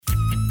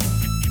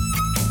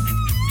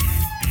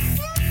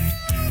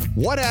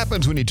What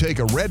happens when you take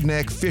a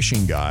redneck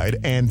fishing guide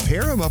and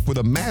pair him up with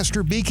a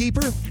master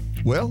beekeeper?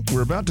 Well,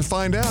 we're about to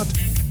find out.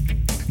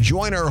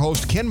 Join our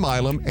host Ken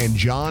Milam and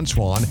John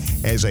Swan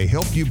as they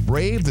help you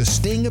brave the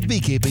sting of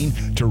beekeeping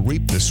to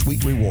reap the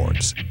sweet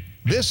rewards.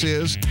 This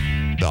is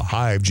The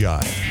Hive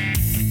Jive.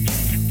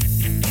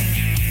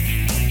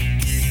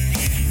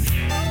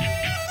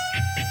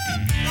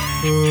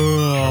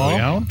 Are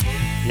we on?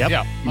 Yep.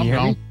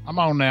 Yeah, I'm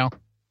on now.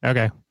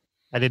 Okay.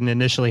 I didn't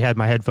initially have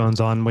my headphones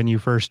on when you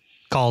first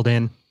called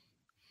in.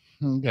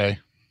 Okay.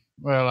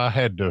 Well, I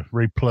had to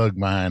replug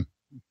mine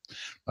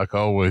like I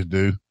always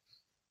do.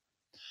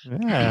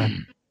 Yeah.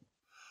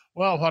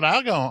 Well, what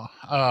I'm going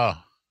to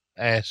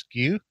ask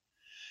you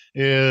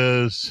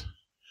is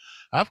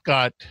I've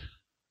got,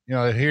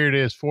 here it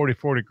is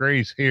 44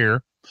 degrees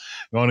here,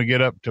 going to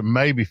get up to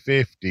maybe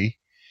 50.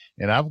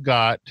 And I've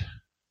got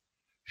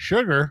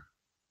sugar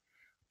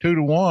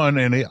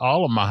 2-to-1 in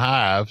all of my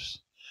hives.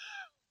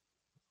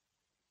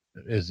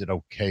 Is it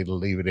okay to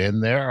leave it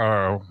in there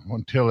or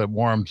until it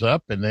warms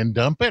up and then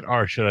dump it?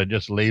 Or should I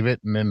just leave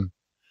it and then?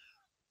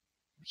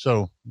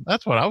 So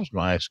that's what I was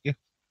going to ask you.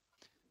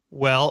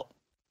 Well,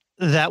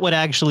 that would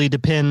actually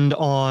depend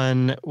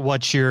on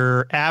what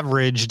your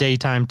average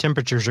daytime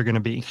temperatures are going to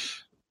be.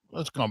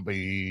 Well, it's going to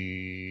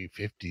be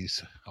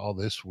 50s all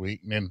this week.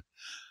 And then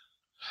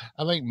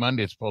I think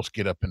Monday it's supposed to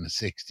get up in the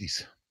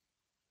 60s.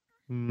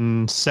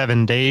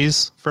 7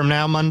 days from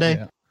now,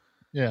 Monday?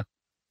 Yeah.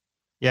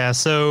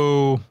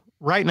 So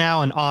right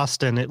now in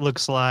Austin, it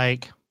looks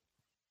like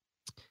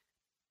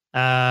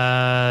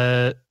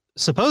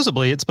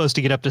supposedly it's supposed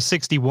to get up to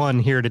 61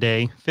 here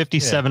today,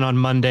 57 on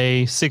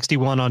Monday,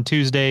 61 on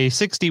Tuesday,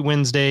 60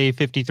 Wednesday,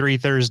 53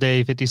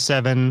 Thursday,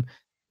 57,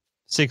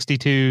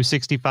 62,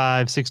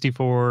 65,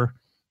 64,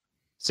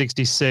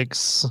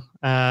 66.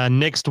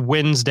 Next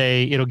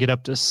Wednesday, it'll get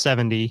up to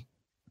 70.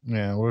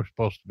 Yeah, we're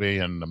supposed to be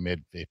in the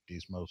mid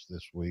 50s most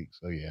this week.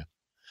 So, yeah.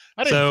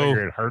 I didn't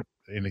figure it hurt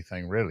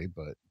anything really,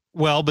 but.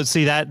 Well, but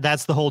see,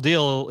 that's the whole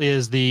deal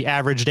is the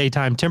average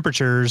daytime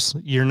temperatures.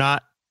 You're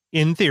not,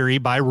 in theory,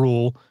 by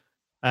rule,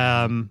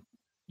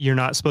 you're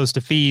not supposed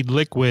to feed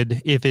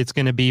liquid if it's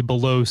going to be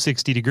below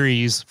 60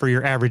 degrees for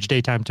your average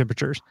daytime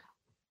temperatures.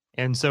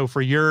 And so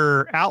for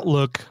your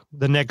outlook,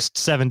 the next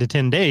 7 to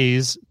 10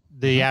 days,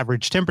 the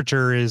average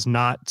temperature is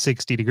not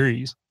 60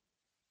 degrees.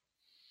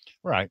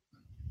 Right.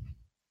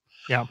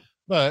 Yeah.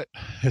 But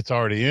it's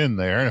already in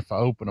there. And if I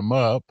open them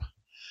up,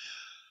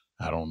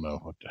 I don't know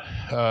what,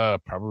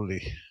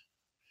 probably,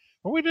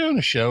 are we doing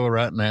a show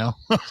right now?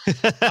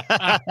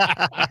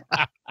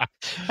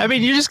 I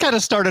mean, you just kind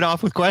of started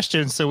off with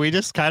questions, so we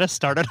just kind of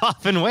started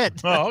off and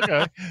went. Oh,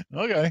 okay.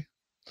 Okay.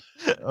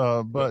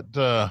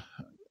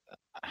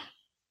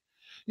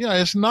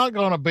 It's not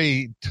going to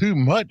be too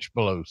much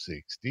below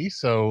 60.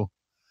 So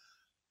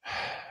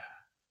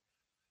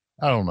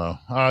I don't know.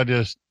 I've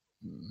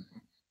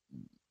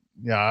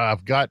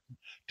got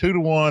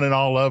 2-to-1 in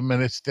all of them,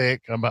 and it's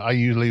thick. I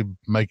usually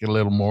make it a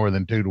little more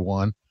than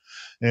 2-to-1.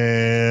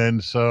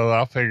 And so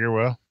I figure,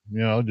 well,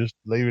 just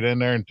leave it in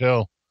there and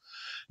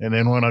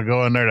then when I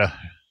go in there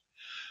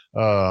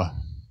to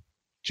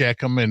check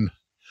them and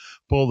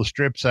pull the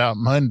strips out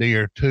Monday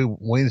or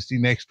Wednesday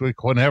next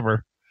week,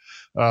 whenever,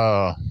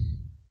 I'll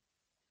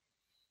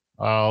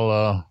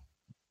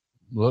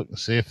look and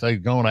see if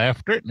they've gone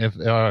after it and if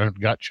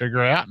got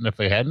sugar out, and if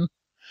they hadn't,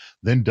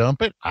 then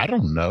dump it. I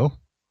don't know.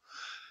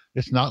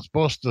 It's not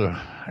supposed to,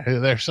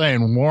 they're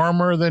saying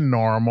warmer than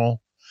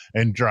normal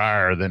and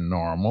drier than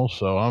normal.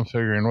 So I'm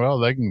figuring, well,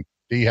 they can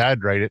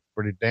dehydrate it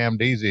pretty damn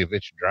easy if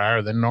it's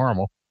drier than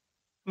normal.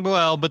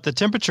 Well, but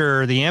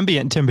the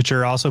ambient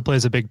temperature also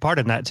plays a big part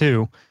in that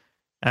too.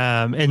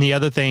 And the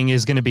other thing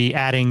is going to be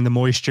adding the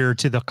moisture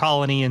to the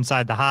colony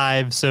inside the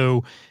hive.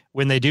 So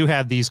when they do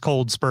have these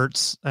cold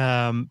spurts,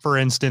 for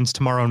instance,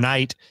 tomorrow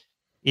night,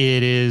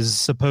 it is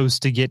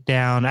supposed to get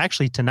down.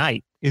 Actually,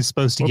 tonight is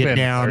supposed to get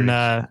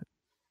down.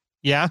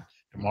 Yeah.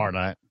 Tomorrow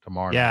night.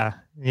 Yeah.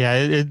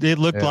 It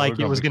looked like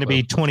it was going to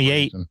be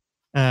 28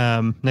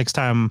 next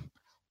time,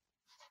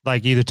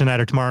 like either tonight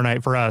or tomorrow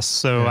night for us.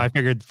 So I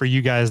figured for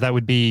you guys that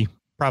would be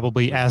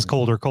probably as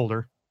cold or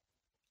colder.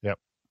 Yep.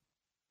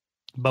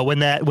 But when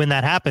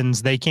that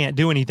happens, they can't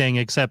do anything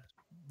except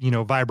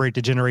vibrate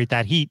to generate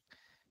that heat,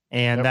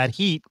 and that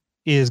heat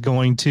is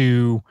going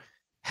to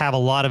have a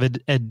lot of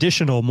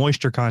additional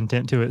moisture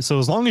content to it. So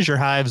as long as your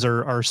hives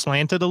are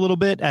slanted a little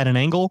bit at an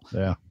angle,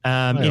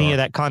 any of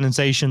that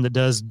condensation that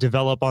does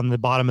develop on the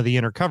bottom of the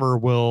inner cover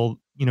will,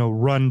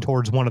 run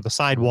towards one of the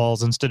side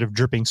walls instead of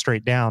dripping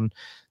straight down.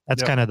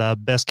 That's kind of the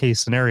best case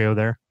scenario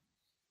there.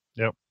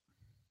 Yep.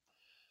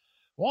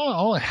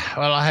 Well,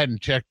 I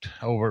hadn't checked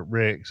over at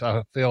Rick's.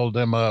 I filled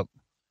them up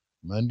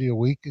Monday a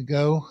week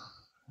ago,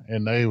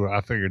 and I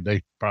figured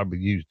they probably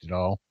used it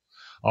all.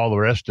 All the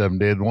rest of them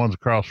did. The ones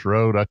across the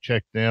road, I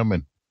checked them,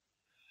 and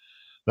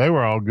they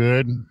were all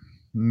good. And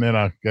then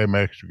I gave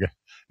them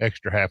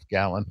extra half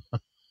gallon.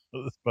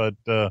 But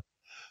that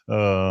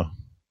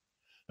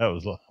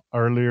was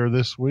earlier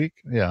this week.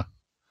 Yeah,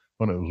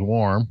 when it was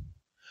warm.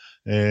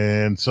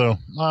 And so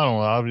I don't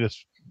know.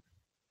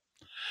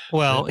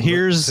 Well,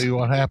 Let's see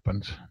what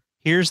happens.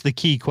 Here's the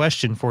key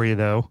question for you,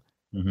 though.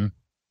 Mm-hmm.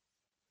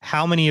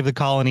 How many of the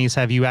colonies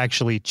have you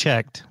actually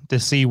checked to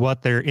see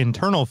what their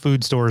internal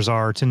food stores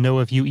are to know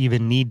if you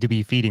even need to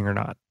be feeding or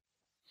not?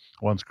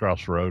 One's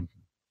across the road.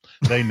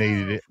 They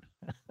needed it.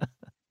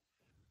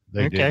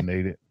 They didn't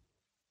need it.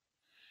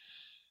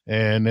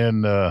 And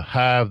then the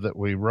hive that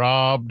we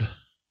robbed,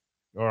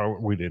 or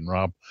we didn't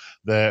rob,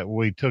 that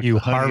we took you the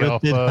honey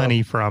harvested off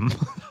honey from.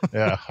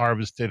 Yeah,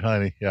 harvested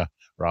honey. Yeah,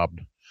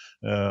 robbed.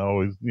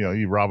 Always,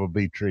 you rob a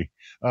bee tree.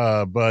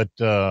 But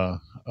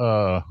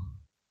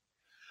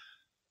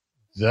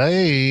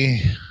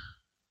they,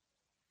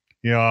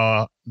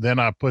 then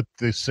I put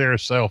the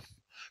Ceracell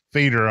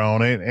feeder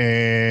on it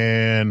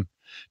and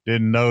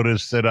didn't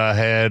notice that I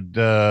had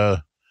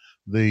the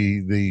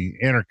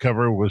inner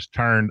cover was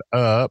turned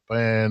up,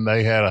 and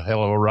they had a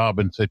hell of a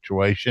robbing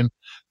situation.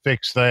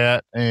 Fixed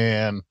that,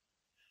 and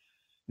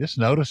just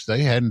noticed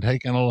they hadn't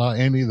taken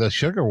any of the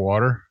sugar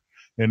water.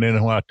 And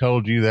then when I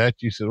told you that,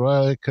 you said,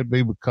 well, it could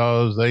be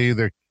because they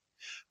either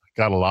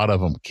got a lot of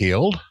them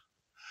killed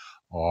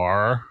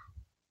or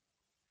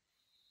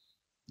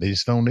they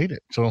just don't need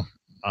it. So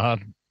I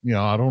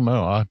don't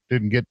know. I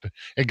didn't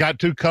it got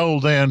too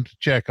cold then to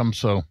check them.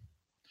 So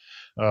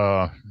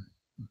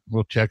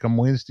we'll check them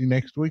Wednesday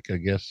next week, I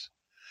guess.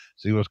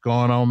 See what's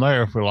going on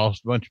there. If we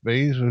lost a bunch of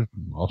bees, we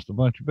lost a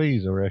bunch of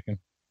bees, I reckon.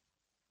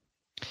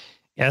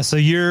 Yeah. So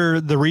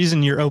the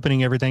reason you're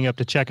opening everything up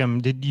to check them,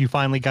 did you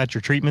finally got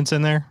your treatments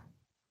in there?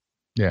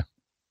 Yeah.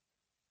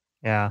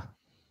 Yeah.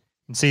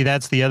 And see,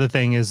 that's the other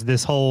thing is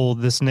this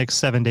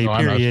next 7-day period.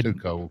 I know it's too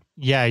cold.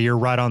 Yeah. You're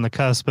right on the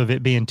cusp of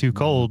it being too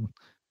cold.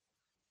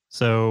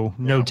 So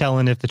no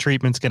telling if the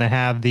treatment's going to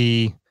have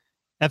the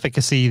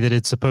efficacy that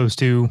it's supposed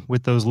to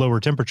with those lower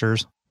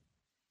temperatures.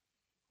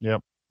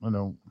 Yep. I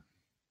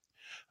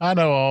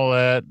know all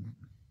that,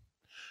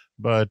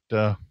 but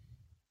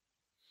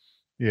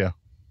yeah.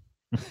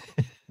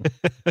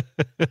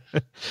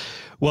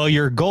 Well,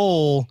 your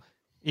goal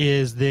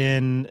is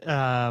then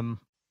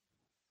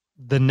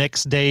the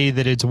next day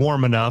that it's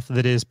warm enough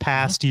that is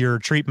past your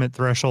treatment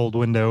threshold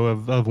window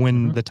of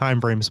when the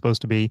time frame is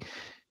supposed to be.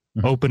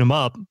 Open them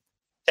up,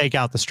 take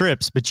out the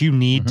strips, but you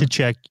need to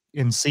check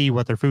and see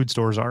what their food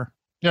stores are.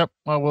 Yep,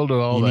 I will do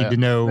all that. You need to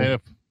know.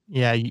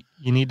 Yeah,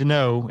 you need to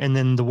know. And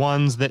then the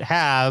ones that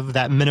have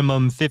that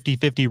minimum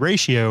 50-50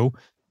 ratio,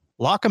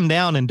 lock them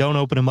down and don't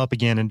open them up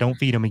again and don't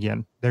feed them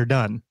again. They're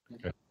done.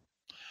 Okay.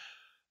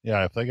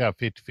 Yeah, if they got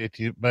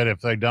 50-50, but if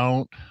they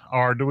don't,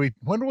 or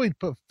when do we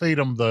feed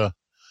them the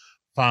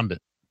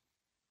fondant?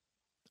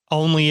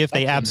 Only if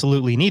they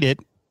absolutely need it.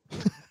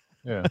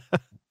 Yeah.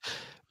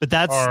 But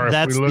that's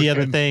the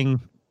other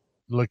thing.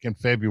 Look in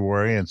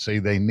February and see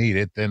they need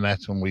it, then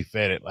that's when we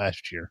fed it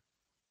last year.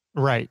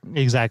 Right,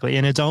 exactly.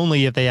 And it's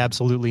only if they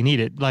absolutely need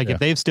it. Like if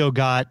they've still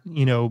got,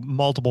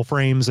 multiple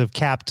frames of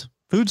capped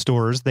food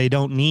stores, they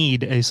don't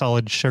need a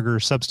solid sugar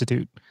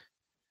substitute.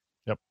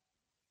 Yep.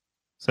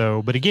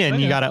 So, but again,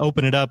 you got to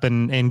open it up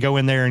and go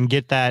in there and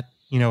get that,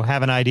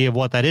 have an idea of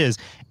what that is.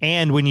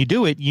 And when you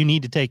do it, you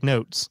need to take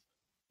notes.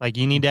 Like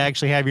you need to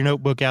actually have your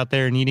notebook out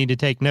there and you need to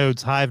take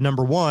notes. Hive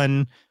number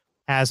 1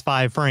 has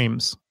 5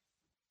 frames.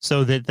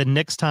 So that the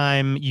next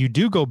time you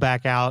do go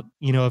back out,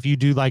 if you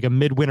do like a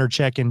midwinter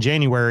check in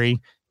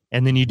January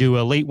and then you do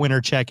a late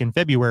winter check in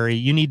February,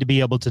 you need to be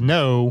able to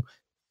know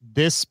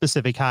this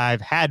specific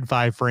hive had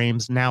 5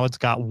 frames. Now it's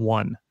got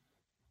 1,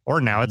 or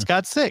now it's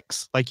got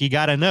 6. Like you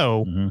got to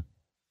know. Mm-hmm.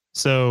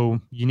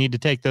 So you need to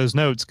take those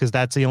notes because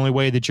that's the only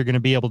way that you're going to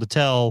be able to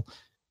tell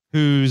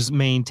who's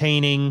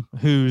maintaining,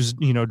 who's,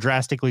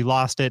 drastically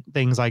lost it,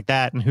 things like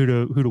that, and who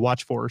to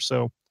watch for.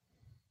 So,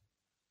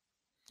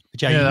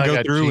 but you can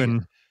go through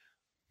and.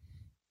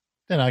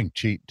 Then I can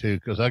cheat too,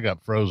 because I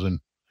got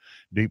frozen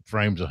deep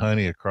frames of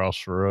honey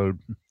across the road.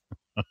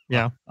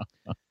 Yeah.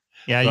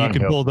 Yeah, so you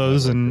can pull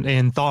those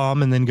and thaw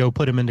them and then go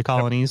put them into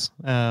colonies.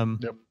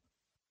 Yep.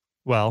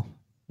 Well,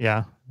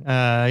 yeah.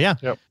 Yeah.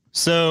 Yep.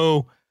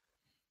 So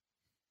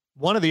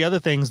one of the other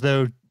things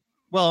though,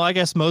 well, I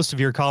guess most of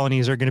your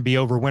colonies are going to be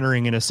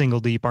overwintering in a single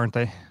deep, aren't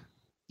they?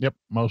 Yep.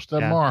 Most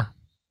of them are.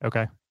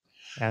 Okay.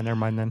 Yeah, never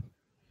mind then.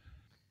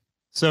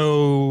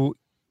 So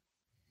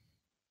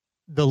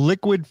the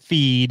liquid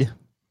feed,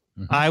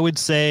 I would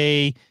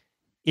say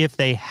if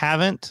they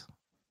haven't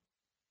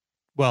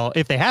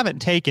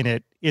taken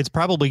it, it's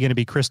probably going to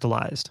be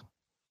crystallized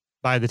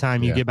by the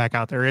time you get back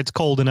out there. It's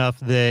cold enough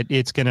that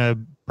it's going to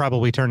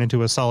probably turn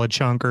into a solid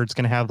chunk, or it's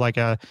going to have like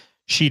a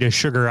sheet of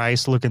sugar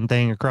ice looking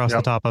thing across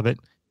the top of it.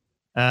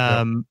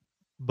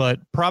 But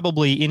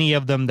probably any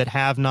of them that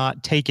have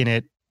not taken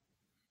it,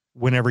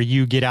 whenever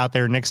you get out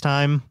there next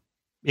time,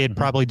 it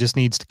probably just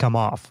needs to come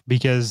off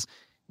because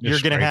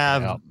you're going to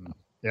have...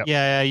 Yep.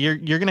 Yeah,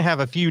 you're going to have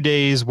a few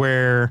days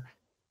where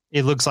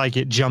it looks like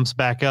it jumps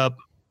back up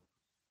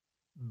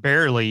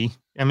barely.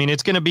 I mean,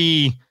 it's going to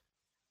be,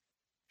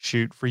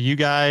 for you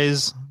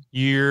guys,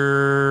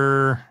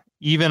 you're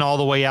even all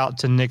the way out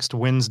to next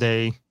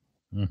Wednesday.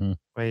 Mm-hmm.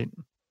 Wait.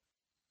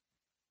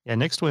 Yeah,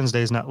 next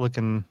Wednesday is not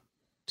looking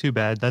too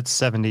bad. That's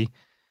 70.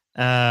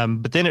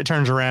 But then it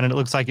turns around and it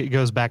looks like it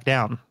goes back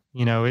down.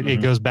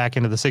 It goes back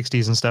into the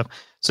 60s and stuff.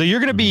 So you're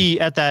going to be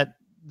at that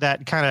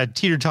kind of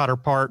teeter-totter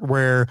part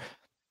where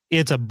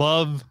it's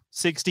above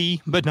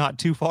 60, but not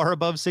too far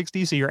above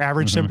 60. So your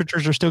average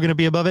temperatures are still going to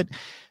be above it.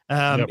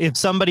 If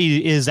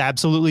somebody is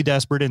absolutely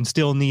desperate and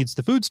still needs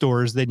the food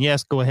stores, then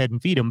yes, go ahead and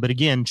feed them. But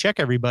again, check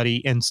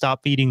everybody and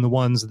stop feeding the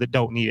ones that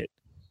don't need it.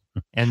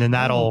 And then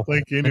that'll. I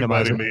don't think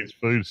anybody needs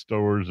food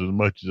stores as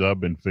much as I've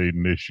been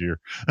feeding this year.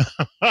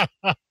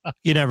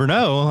 You never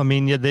know. I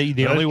mean,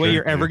 the only way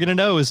you're ever going to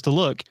know is to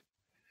look.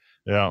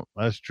 Yeah,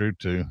 that's true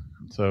too.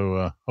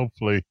 So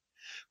hopefully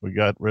we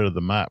got rid of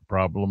the mite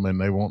problem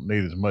and they won't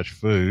need as much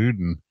food.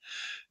 And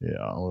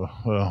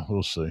well,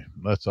 we'll see.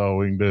 That's all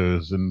we can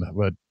do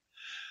but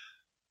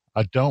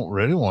I don't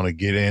really want to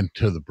get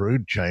into the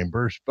brood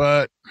chambers,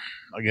 but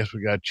I guess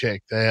we got to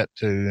check that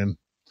too.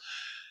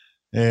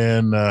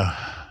 And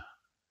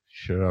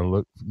should I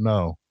look?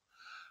 No,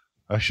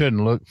 I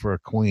shouldn't look for a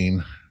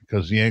queen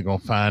because you're going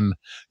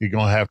to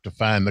have to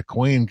find the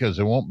queen because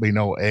there won't be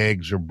no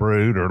eggs or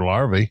brood or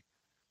larvae.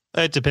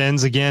 It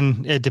depends.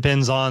 Again, it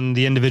depends on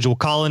the individual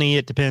colony.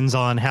 It depends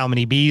on how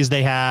many bees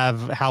they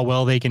have, how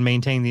well they can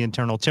maintain the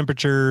internal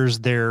temperatures,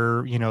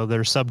 their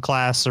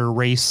subclass or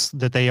race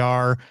that they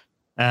are.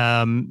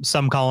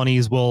 Some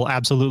colonies will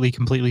absolutely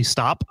completely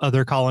stop.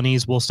 Other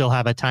colonies will still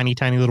have a tiny,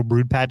 tiny little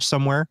brood patch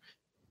somewhere.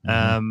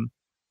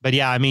 But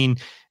yeah, I mean,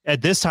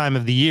 at this time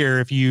of the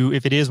year, if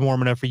it is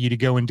warm enough for you to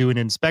go and do an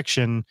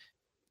inspection,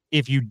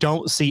 if you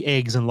don't see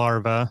eggs and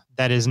larvae,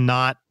 that is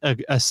not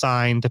a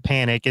sign to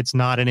panic. It's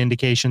not an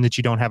indication that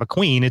you don't have a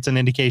queen. It's an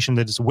indication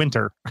that it's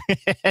winter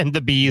and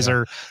the bees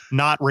are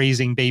not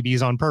raising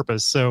babies on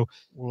purpose. So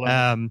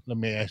let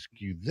me ask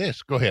you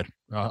this. Go ahead.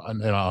 And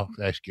then I'll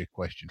ask you a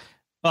question.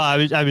 Well,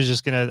 I was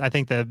just I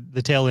think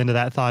the tail end of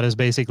that thought is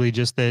basically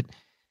just that,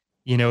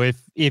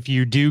 if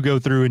you do go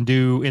through and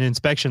do an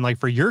inspection, like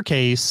for your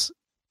case,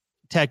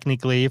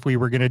 technically, if we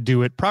were going to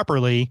do it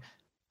properly,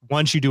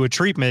 once you do a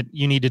treatment,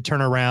 you need to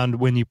turn around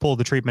when you pull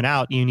the treatment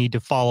out. You need to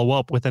follow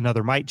up with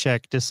another mite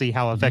check to see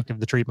how effective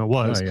the treatment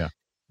was.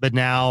 But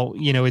now,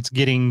 it's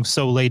getting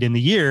so late in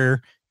the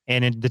year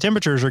and the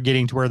temperatures are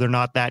getting to where they're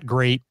not that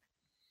great.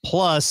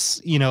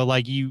 Plus,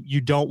 like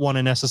you don't want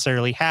to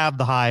necessarily have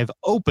the hive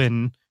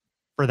open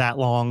for that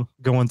long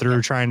going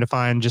through trying to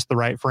find just the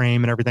right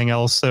frame and everything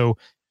else. So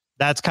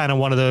that's kind of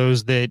one of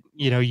those that,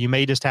 you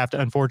may just have to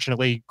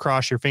unfortunately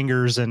cross your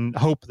fingers and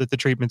hope that the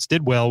treatments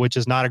did well, which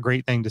is not a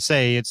great thing to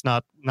say. It's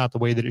not the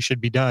way that it should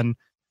be done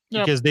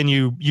because then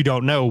you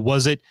don't know,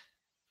 was it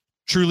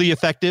truly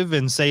effective?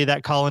 And say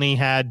that colony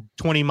had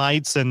 20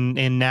 mites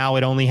and now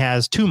it only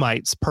has 2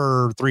 mites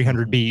per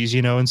 300 bees,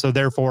 and so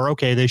therefore,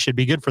 okay, they should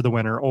be good for the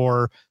winter.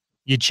 Or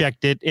you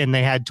checked it and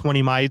they had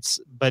 20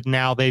 mites, but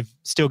now they've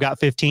still got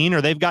 15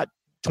 or they've got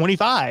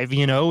 25,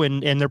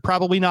 and they're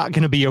probably not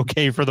going to be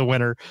okay for the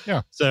winter.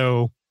 Yeah.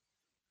 So,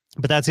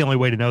 but that's the only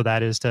way to know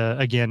that is to,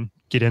 again,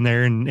 get in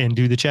there and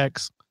do the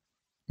checks.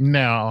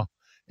 Now,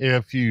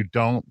 if you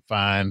don't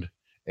find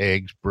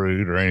eggs,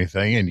 brood or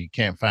anything, and you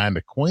can't find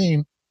a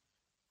queen,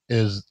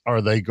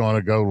 are they going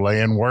to go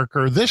laying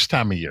worker this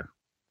time of year?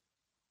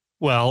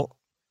 Well,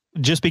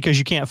 just because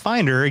you can't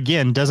find her,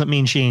 again, doesn't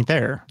mean she ain't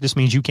there. Just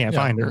means you can't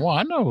find her. Well,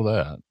 I know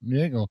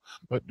that.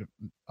 But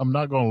I'm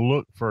not going to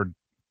look for,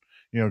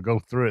 go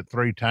through it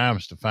 3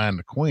 times to find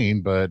the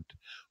queen, but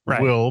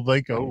will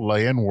they go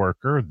laying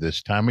worker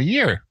this time of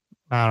year?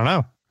 I don't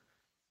know.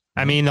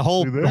 I mean, the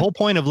whole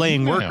point of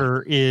laying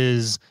worker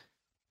is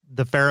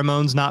the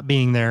pheromones not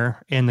being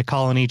there and the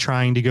colony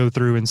trying to go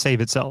through and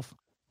save itself.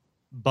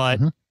 But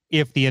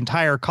if the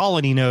entire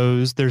colony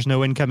knows there's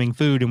no incoming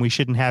food and we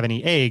shouldn't have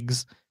any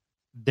eggs,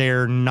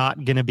 they're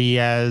not going to be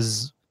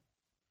as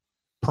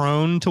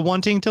prone to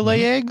wanting to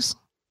lay eggs.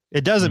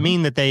 It doesn't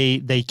mean that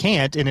they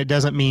can't, and it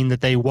doesn't mean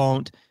that they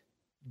won't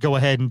go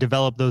ahead and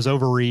develop those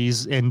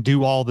ovaries and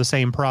do all the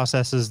same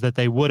processes that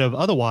they would have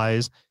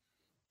otherwise.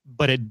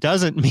 But it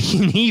doesn't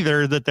mean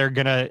either that they're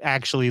going to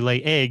actually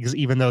lay eggs,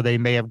 even though they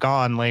may have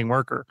gone laying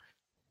worker.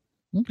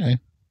 Okay.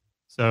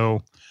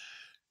 So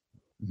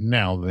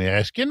now let me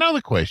ask you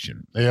another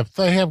question. If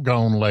they have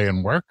gone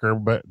laying worker,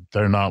 but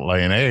they're not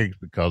laying eggs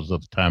because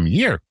of the time of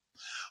year,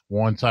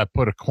 once I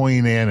put a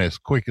queen in as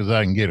quick as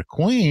I can get a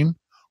queen,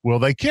 will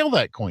they kill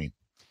that queen?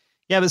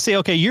 Yeah, but see,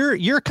 okay,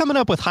 you're coming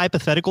up with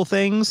hypothetical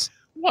things.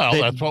 Well,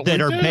 that's what that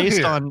we are do based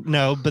here. on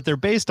but they're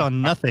based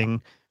on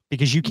nothing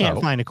because you can't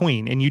find a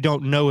queen and you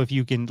don't know if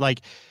you can,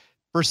 like,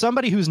 for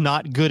somebody who's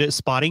not good at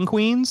spotting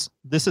queens,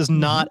 this is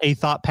not a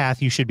thought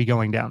path you should be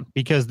going down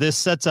because this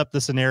sets up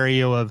the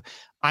scenario of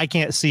I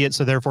can't see it,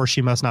 so therefore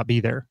she must not be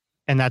there.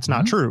 And that's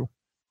not true.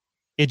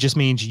 It just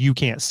means you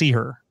can't see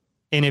her.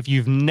 And if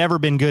you've never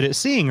been good at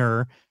seeing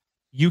her,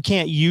 you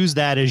can't use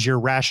that as your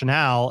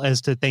rationale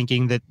as to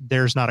thinking that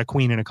there's not a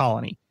queen in a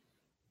colony.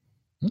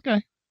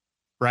 Okay.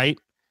 Right?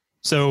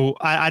 So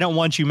I don't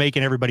want you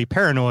making everybody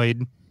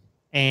paranoid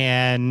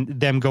and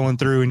them going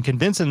through and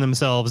convincing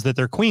themselves that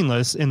they're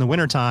queenless in the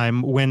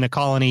wintertime when the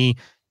colony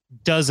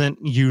doesn't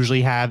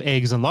usually have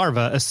eggs and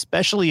larvae,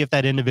 especially if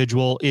that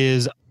individual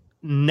is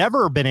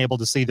never been able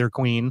to see their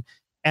queen,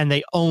 and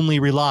they only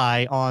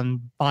rely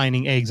on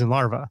finding eggs and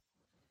larvae,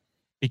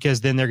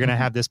 because then they're going to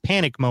have this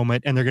panic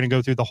moment and they're going to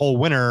go through the whole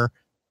winter,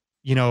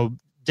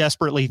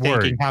 desperately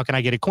thinking, how can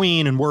I get a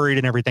queen, and worried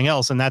and everything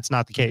else. And that's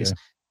not the case.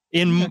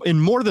 In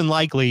more than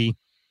likely,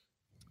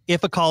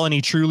 if a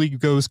colony truly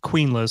goes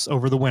queenless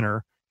over the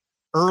winter,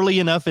 early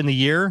enough in the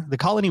year, the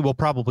colony will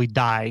probably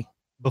die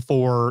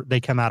before they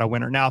come out of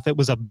winter. Now, if it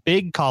was a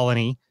big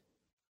colony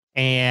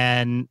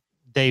and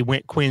they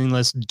went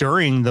queenless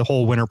during the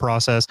whole winter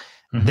process,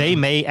 they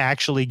may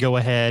actually go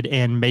ahead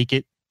and make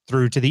it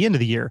through to the end of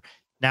the year.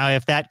 Now,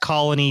 if that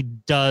colony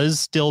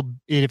if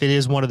it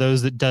is one of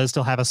those that does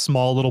still have a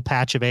small little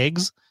patch of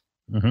eggs,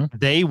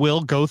 they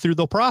will go through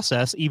the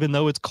process, even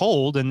though it's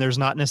cold and there's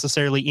not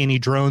necessarily any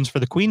drones for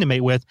the queen to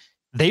mate with.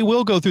 They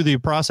will go through the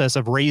process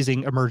of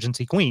raising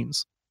emergency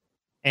queens.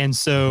 And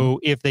so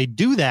if they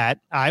do that,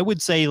 I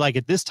would say, like,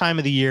 at this time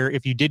of the year,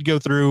 if you did go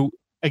through,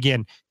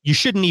 again, you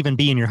shouldn't even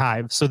be in your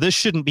hive. So this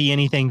shouldn't be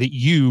anything that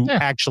you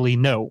actually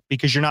know,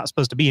 because you're not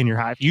supposed to be in your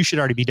hive. You should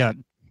already be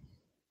done.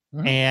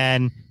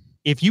 And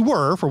if you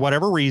were, for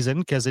whatever reason,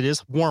 because it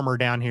is warmer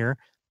down here,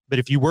 but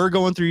if you were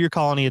going through your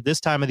colony at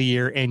this time of the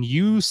year and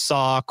you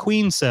saw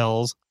queen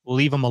cells,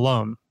 leave them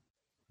alone.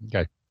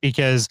 Okay.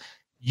 Because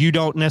you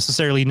don't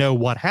necessarily know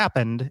what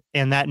happened,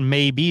 and that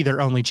may be their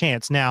only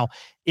chance. Now,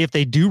 if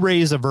they do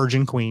raise a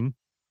virgin queen,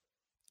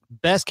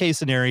 best case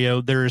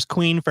scenario, there's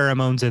queen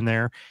pheromones in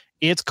there.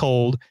 It's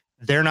cold.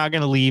 They're not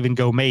going to leave and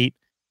go mate.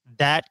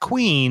 That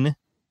queen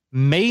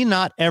may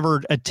not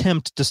ever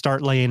attempt to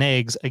start laying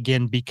eggs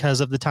again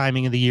because of the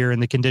timing of the year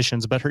and the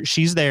conditions, but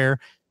she's there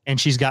and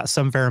she's got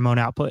some pheromone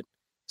output.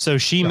 So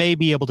she may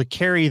be able to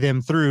carry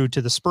them through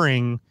to the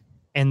spring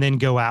and then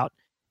go out.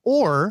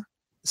 Or,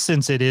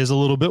 since it is a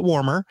little bit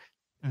warmer,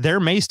 there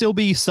may still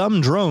be some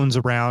drones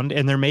around,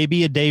 and there may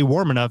be a day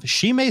warm enough.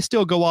 She may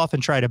still go off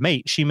and try to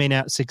mate. She may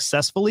not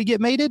successfully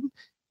get mated,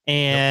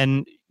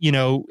 and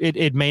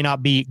it may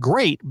not be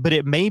great, but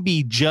it may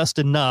be just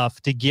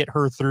enough to get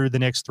her through the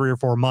next 3 or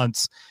 4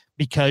 months,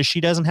 because she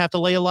doesn't have to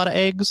lay a lot of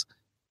eggs.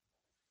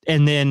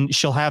 And then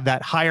she'll have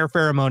that higher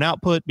pheromone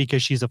output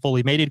because she's a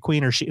fully mated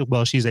queen, or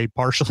she's a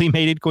partially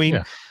mated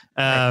queen.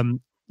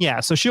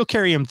 So she'll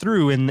carry him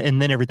through, and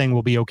then everything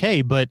will be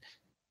okay. But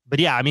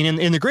yeah, I mean,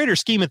 in the greater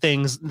scheme of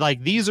things,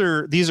 like, these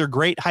are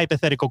great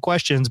hypothetical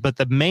questions, but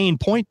the main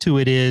point to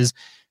it is,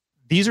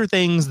 these are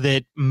things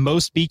that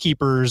most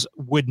beekeepers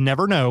would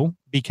never know,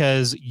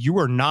 because you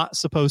are not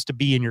supposed to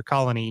be in your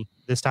colony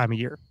this time of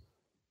year,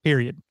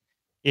 period.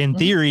 In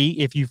theory,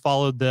 if you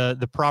followed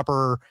the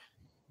proper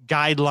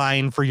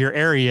guideline for your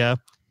area,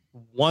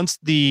 once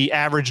the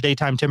average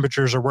daytime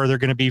temperatures are where they're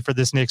going to be for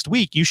this next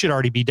week, you should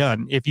already be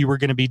done. If you were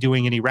going to be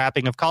doing any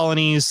wrapping of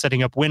colonies,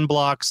 setting up wind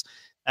blocks,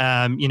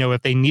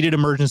 if they needed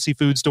emergency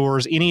food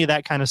stores, any of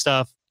that kind of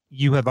stuff,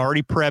 you have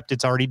already prepped.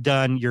 It's already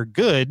done. You're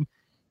good.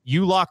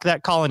 You lock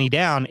that colony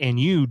down and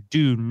you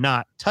do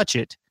not touch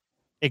it,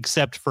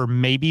 except for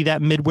maybe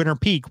that midwinter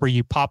peak where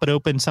you pop it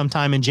open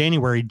sometime in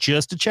January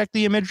just to check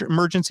the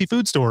emergency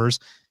food stores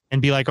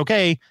and be like,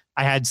 okay,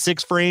 I had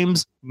 6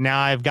 frames. Now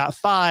I've got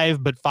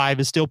 5, but 5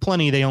 is still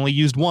plenty. They only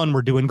used 1.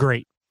 We're doing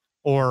great.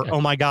 Or, oh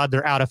my God,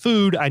 they're out of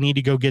food. I need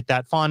to go get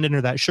that fondant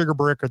or that sugar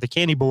brick or the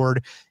candy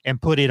board and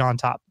put it on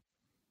top.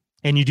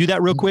 And you do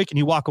that real quick and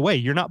you walk away.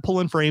 You're not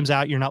pulling frames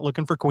out. You're not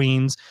looking for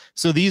queens.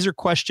 So these are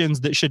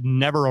questions that should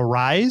never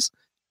arise,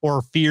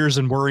 or fears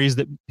and worries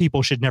that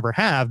people should never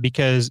have,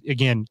 because,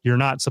 again, you're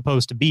not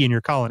supposed to be in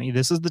your colony.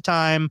 This is the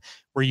time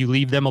where you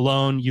leave them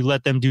alone. You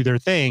let them do their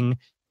thing,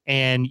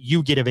 and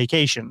you get a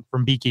vacation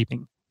from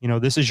beekeeping.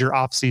 This is your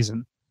off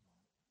season.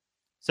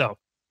 So,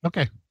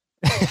 okay.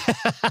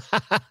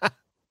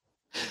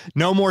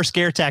 No more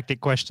scare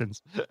tactic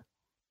questions.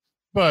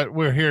 But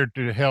we're here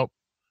to help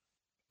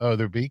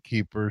other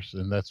beekeepers,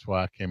 and that's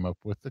why I came up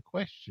with the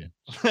question.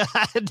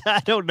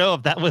 I don't know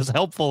if that was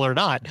helpful or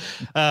not.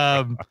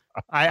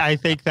 I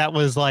think that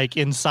was like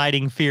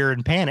inciting fear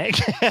and panic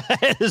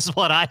is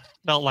what I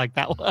felt like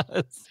that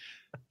was.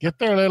 Get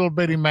their little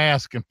bitty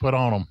mask and put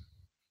on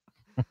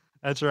them.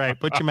 That's right.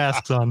 Put your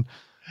masks on.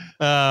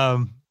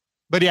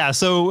 But yeah,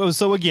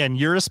 so again,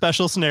 you're a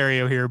special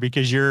scenario here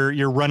because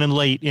you're running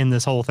late in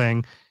this whole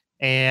thing,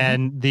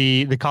 and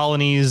the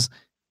colonies,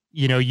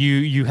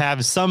 you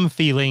have some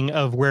feeling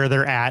of where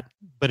they're at,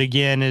 but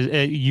again,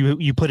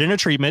 you put in a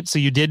treatment, so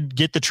you did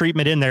get the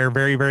treatment in there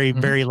very, very,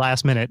 very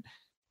last minute.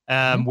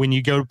 When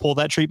you go to pull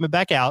that treatment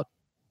back out,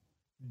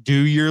 do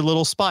your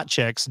little spot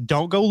checks.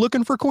 Don't go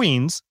looking for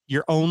queens.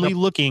 You're only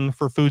looking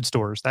for food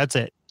stores. That's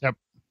it. Yep.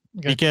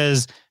 Okay.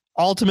 Because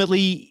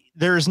ultimately,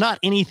 there's not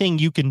anything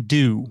you can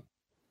do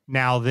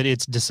now that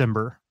it's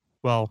December.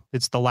 Well,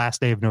 it's the last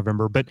day of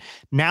November, but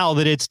now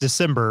that it's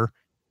December,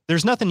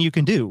 there's nothing you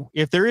can do.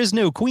 If there is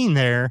no queen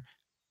there,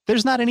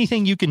 there's not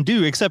anything you can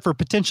do except for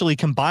potentially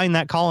combine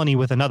that colony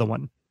with another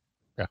one.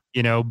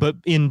 Yeah. But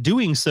in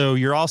doing so,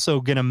 you're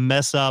also going to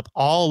mess up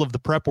all of the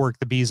prep work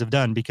the bees have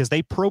done, because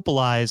they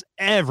propolize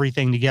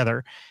everything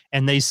together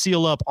and they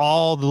seal up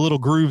all the little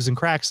grooves and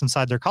cracks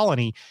inside their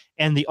colony.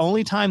 And the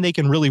only time they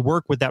can really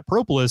work with that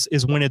propolis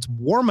is when it's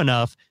warm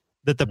enough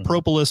that the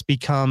propolis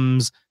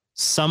becomes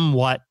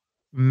somewhat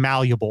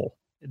malleable,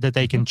 that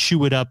they can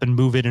chew it up and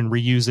move it and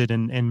reuse it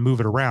and move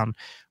it around.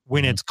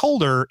 When it's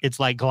colder, it's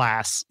like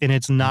glass and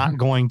it's not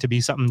going to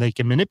be something they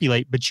can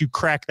manipulate, but you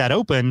crack that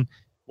open.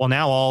 Well,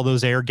 now all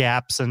those air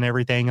gaps and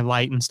everything and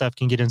light and stuff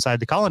can get inside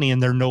the colony,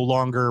 and they're no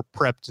longer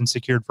prepped and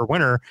secured for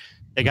winter.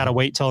 They got to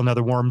wait till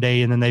another warm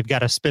day, and then they've got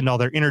to spend all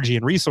their energy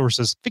and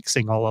resources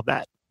fixing all of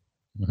that.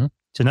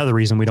 It's another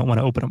reason we don't want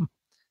to open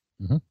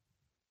them.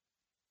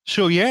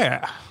 So,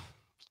 yeah.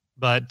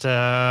 But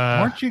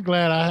aren't you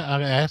glad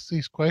I asked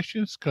these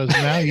questions? Because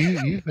now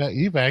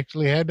you've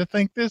actually had to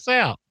think this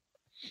out.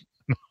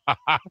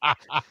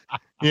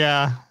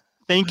 Yeah.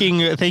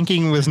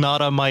 Thinking was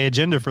not on my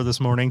agenda for this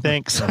morning.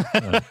 Thanks.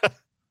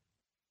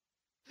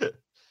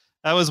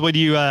 That was when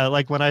you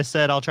like when I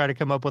said I'll try to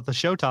come up with a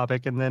show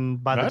topic, and then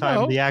by the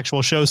time the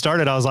actual show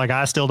started, I was like,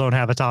 I still don't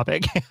have a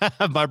topip.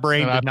 My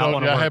brain did not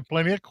want to work. I have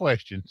plenty of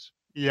questions.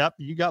 Yep,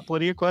 you got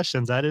plenty of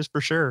questions. That is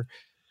for sure.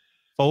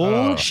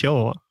 For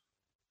sure.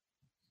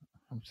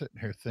 I'm sitting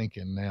here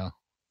thinking now.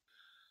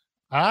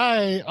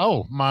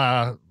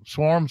 My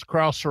swarms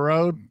across the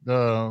road,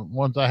 the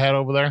ones I had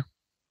over there,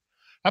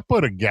 I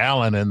put a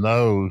gallon in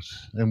those,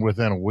 and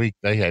within a week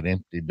they had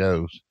emptied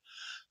those.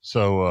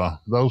 So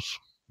those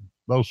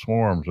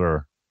swarms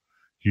are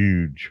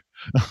huge.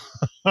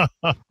 I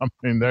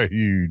mean, they're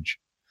huge.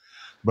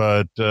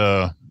 But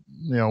one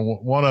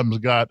of them's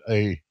got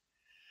a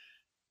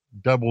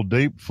double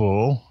deep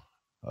full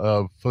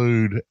of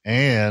food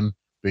and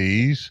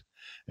bees,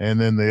 and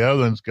then the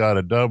other one's got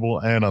a double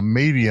and a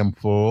medium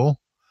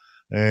full,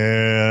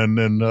 and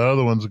then the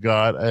other one's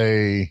got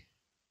a.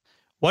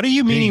 What are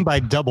you meaning by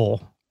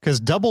double? Because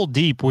double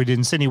deep would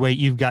insinuate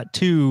you've got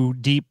 2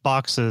 deep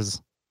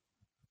boxes.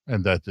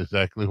 And that's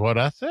exactly what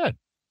I said.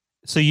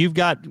 So you've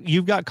got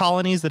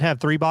colonies that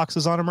have 3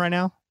 boxes on them right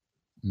now?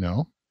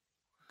 No.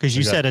 Because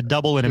you said a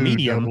double and a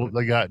medium.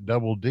 They got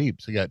double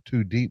deeps. They got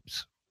 2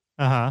 deeps.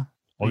 Uh-huh.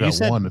 I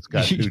got one that's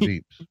got 2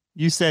 deeps.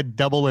 You said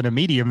double and a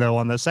medium, though,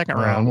 on the second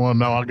round. Well,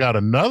 no, I got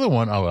another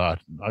one. Oh,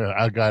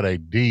 I got a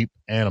deep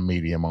and a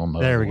medium on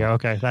those. There we go.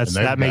 Okay.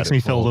 That makes me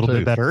feel a little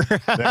bit better.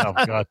 Then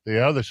I've got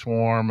the other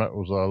swarm. It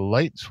was a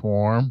late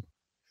swarm,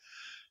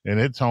 and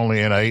it's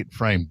only an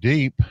 8-frame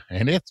deep,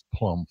 and it's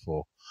plumb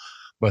full.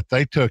 But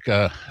they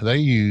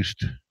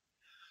used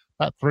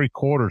about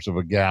 3/4 of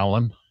a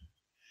gallon.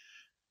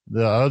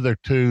 The other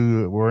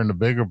 2 were in the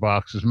bigger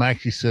boxes.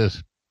 Maxie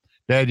says,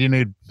 Dad, you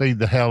need to feed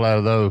the hell out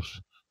of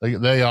those.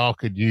 They all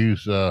could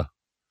use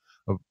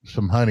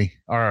some honey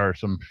or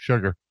some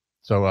sugar.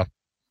 So I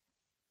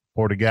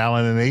poured a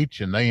gallon in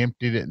each, and they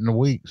emptied it in a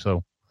week.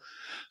 So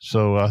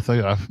I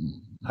think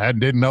I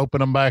didn't open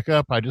them back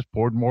up. I just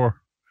poured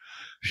more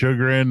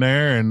sugar in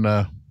there, and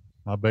I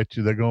bet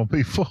you they're going to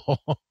be full.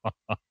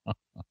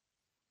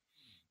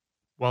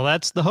 Well,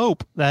 that's the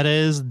hope. That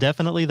is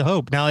definitely the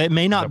hope. Now, it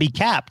may not be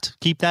capped.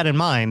 Keep that in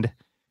mind,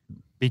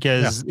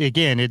 because,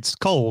 again, it's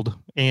cold,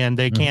 and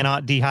they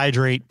cannot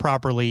dehydrate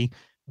properly.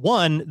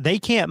 One, they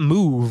can't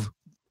move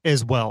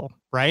as well,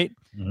 right?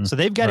 So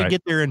they've got to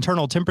get their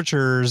internal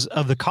temperatures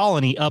of the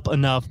colony up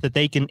enough that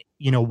they can,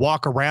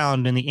 walk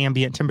around in the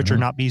ambient temperature,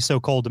 not be so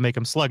cold to make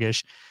them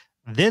sluggish.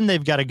 Then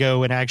they've got to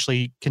go and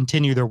actually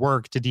continue their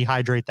work to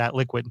dehydrate that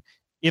liquid.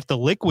 If the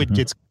liquid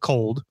gets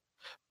cold,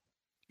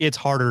 it's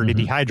harder to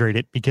dehydrate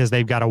it, because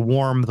they've got to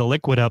warm the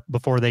liquid up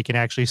before they can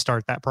actually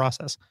start that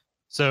process.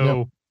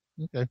 So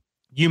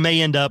you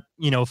may end up,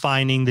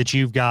 finding that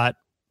you've got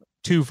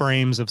 2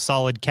 frames of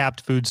solid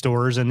capped food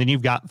stores, and then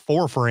you've got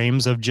 4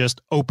 frames of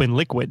just open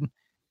liquid.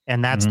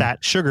 And that's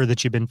that sugar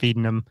that you've been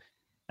feeding them.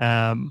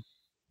 But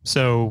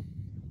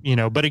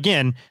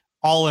again,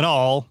 all in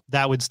all,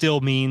 that would still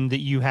mean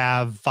that you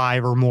have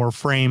 5 or more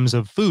frames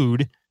of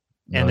food,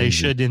 and they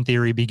should, in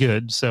theory, be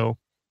good. So,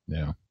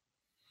 yeah,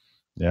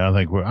 I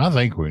think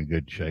we're in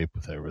good shape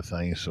with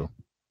everything. So,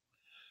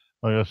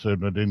 like I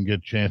said, I didn't get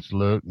a chance to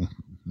look.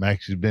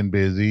 Maxie's been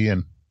busy,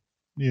 and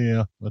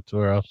that's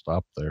where I'll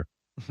stop there.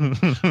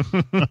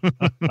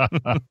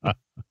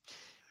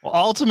 Well,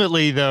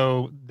 ultimately,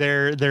 though,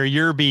 they're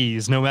your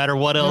bees. No matter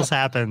what else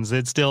happens,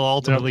 it's still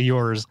ultimately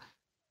yours.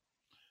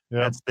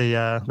 Yep.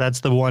 That's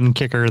the one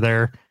kicker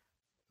there.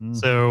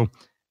 So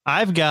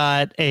I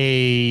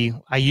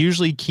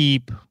usually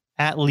keep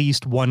at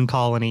least 1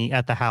 colony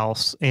at the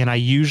house, and I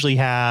usually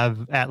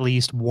have at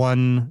least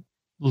 1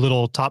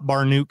 little top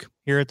bar nuke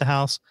here at the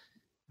house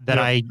that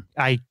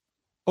I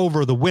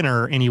over the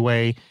winter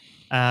anyway.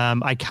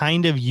 I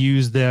kind of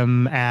use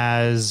them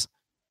as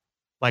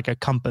like a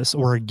compass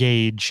or a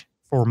gauge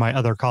for my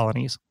other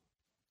colonies.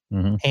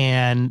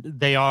 And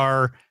they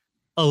are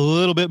a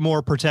little bit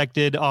more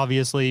protected,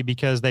 obviously,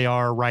 because they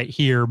are right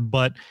here,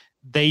 but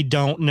they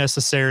don't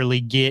necessarily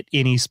get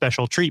any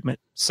special treatment.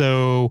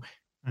 So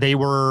they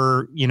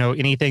were,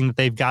 anything that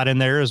they've got in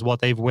there is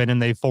what they've went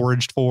and they've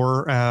foraged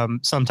for.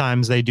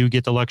 Sometimes they do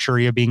get the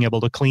luxury of being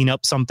able to clean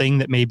up something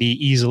that may be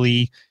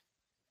easily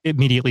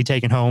immediately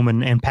taken home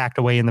and packed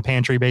away in the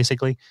pantry,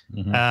 basically.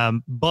 Mm-hmm.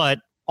 But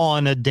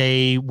on a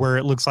day where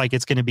it looks like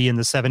it's going to be in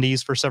the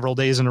 70s for several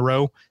days in a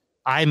row,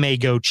 I may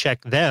go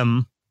check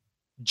them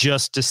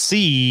just to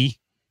see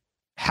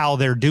how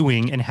they're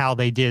doing and how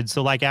they did.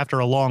 So like after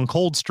a long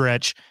cold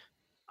stretch,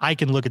 I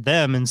can look at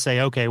them and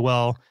say, okay,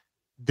 well,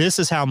 this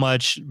is how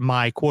much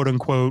my quote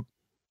unquote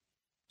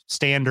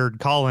standard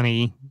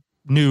colony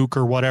nuke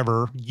or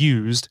whatever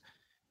used.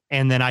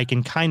 And then I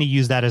can kind of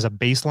use that as a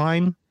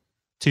baseline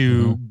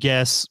to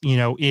guess,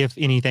 if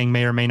anything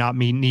may or may not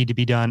need to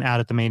be done out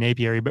at the main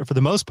apiary. But for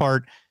the most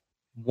part,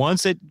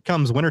 once it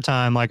comes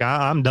wintertime, like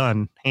I'm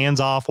done, hands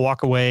off,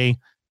 walk away.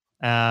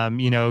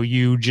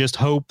 You just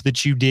hope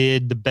that you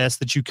did the best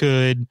that you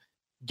could,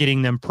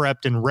 getting them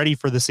prepped and ready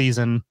for the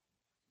season.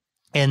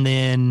 And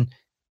then,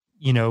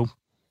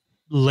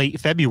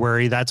 late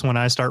February, that's when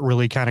I start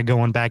really kind of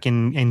going back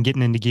and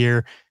getting into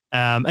gear.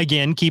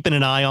 Again, keeping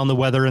an eye on the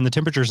weather and the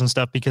temperatures and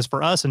stuff, because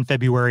for us in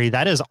February,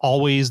 that is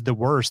always the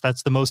worst.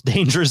 That's the most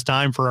dangerous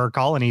time for our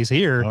colonies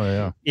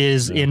here.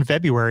 In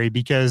February,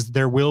 because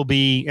there will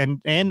be,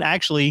 and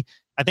actually,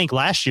 I think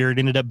last year it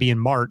ended up being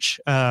March.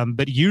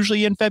 But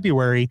usually in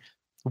February,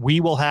 we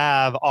will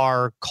have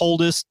our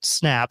coldest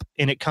snap,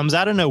 and it comes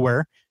out of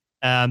nowhere.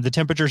 The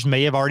temperatures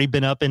may have already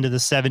been up into the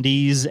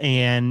 70s,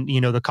 and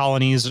the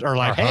colonies are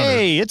like,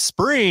 "Hey, it's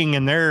spring,"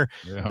 and they're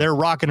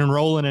rocking and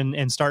rolling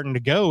and starting to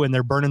go, and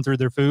they're burning through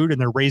their food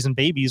and they're raising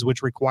babies,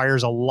 which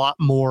requires a lot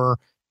more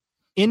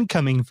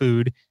incoming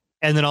food.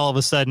 And then all of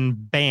a sudden,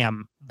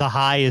 bam, the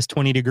high is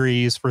 20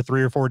 degrees for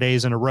 3 or 4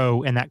 days in a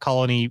row, and that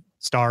colony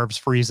starves,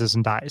 freezes,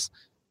 and dies.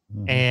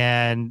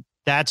 And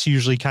that's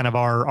usually kind of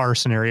our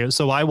scenario.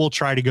 So I will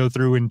try to go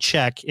through and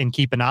check and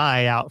keep an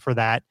eye out for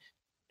that.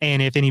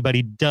 And if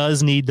anybody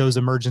does need those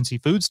emergency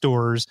food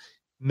stores,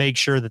 make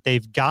sure that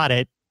they've got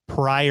it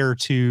prior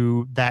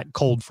to that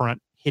cold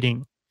front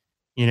hitting,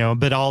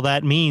 but all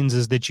that means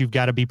is that you've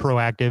got to be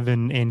proactive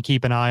and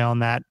keep an eye on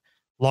that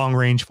long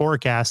range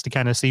forecast to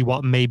kind of see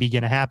what may be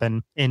going to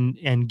happen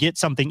and get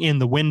something in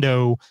the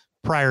window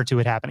prior to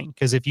it happening.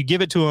 Because if you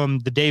give it to them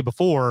the day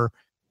before,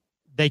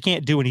 they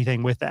can't do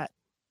anything with that.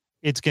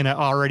 It's going to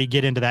already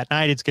get into that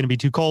night. It's going to be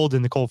too cold,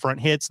 and the cold front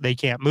hits. They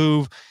can't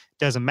move.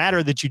 Doesn't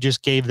matter that you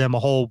just gave them a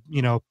whole,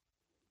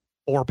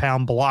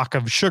 4-pound block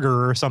of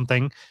sugar or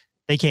something.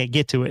 They can't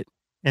get to it.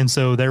 And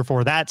so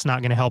therefore that's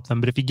not going to help them.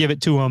 But if you give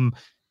it to them,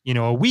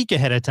 a week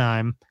ahead of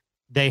time,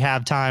 they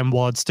have time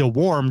while it's still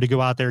warm to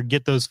go out there,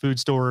 get those food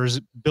stores,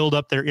 build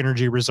up their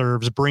energy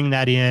reserves, bring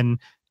that in,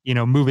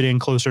 move it in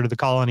closer to the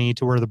colony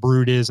to where the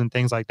brood is and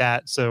things like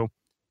that. So,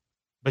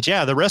 but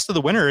yeah, the rest of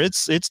the winter,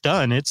 it's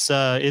done.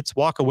 It's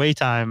walk away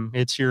time.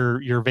 It's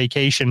your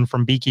vacation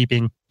from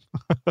beekeeping.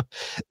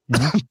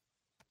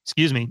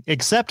 Excuse me,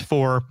 except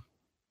for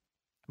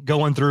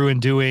going through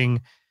and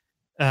doing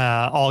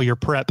all your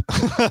prep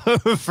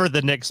for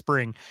the next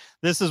spring.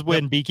 This is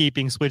when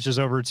beekeeping switches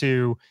over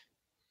to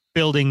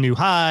building new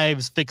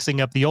hives, fixing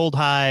up the old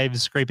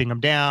hives, scraping them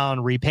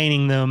down,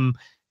 repainting them,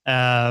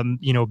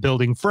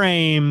 building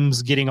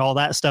frames, getting all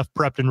that stuff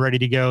prepped and ready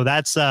to go.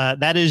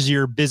 That is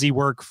your busy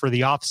work for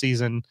the off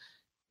season.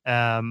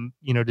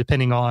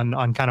 Depending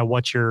on kind of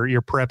what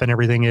your prep and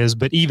everything is.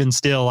 But even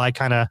still,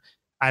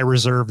 I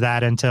reserve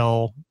that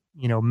until,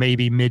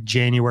 maybe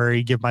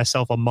mid-January, give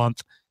myself a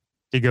month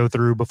to go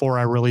through before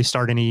I really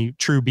start any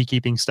true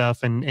beekeeping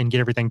stuff and get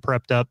everything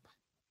prepped up.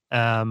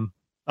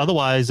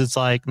 Otherwise it's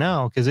like,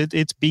 no, because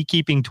it's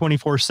beekeeping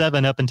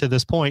 24/7 up until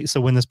this point.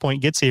 So when this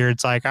point gets here,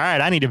 it's like, all right,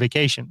 I need a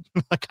vacation.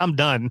 Like I'm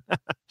done.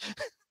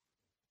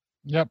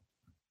 Yep.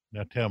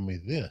 Now tell me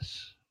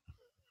this.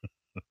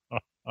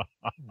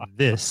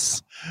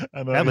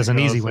 That was an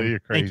easy one.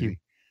 Thank you.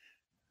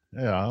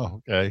 Yeah.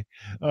 Okay.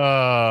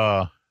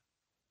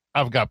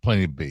 I've got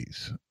plenty of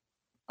bees.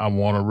 I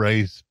want to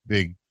raise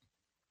big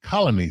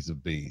colonies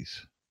of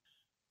bees.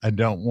 I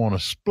don't want to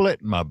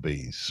split my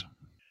bees.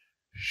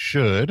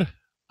 Should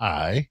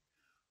I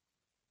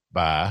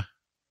buy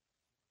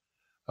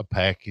a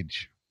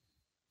package?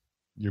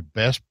 Your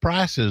best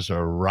prices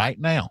are right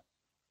now.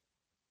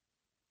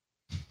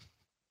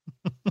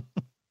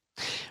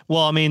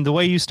 Well, I mean, the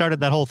way you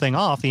started that whole thing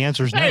off, the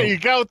answer is no. There you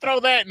go.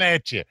 Throw that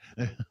at you.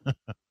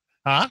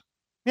 Huh?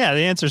 Yeah,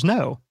 the answer is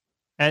no.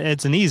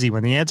 It's an easy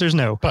one. The answer is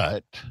no.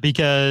 But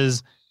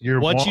because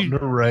what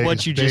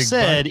you just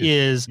said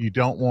is you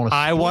don't want to.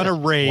 I want to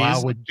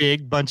raise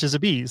big bunches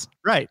of bees,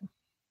 right?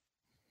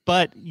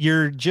 But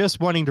you're just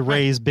wanting to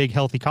raise big,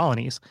 healthy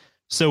colonies.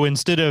 So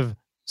instead of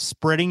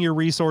spreading your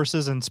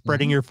resources and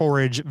spreading your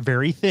forage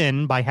very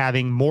thin by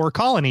having more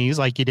colonies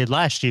like you did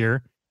last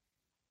year,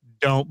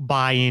 don't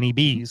buy any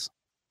bees.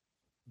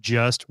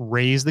 Just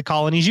raise the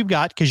colonies you've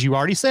got, because you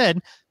already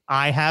said,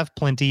 I have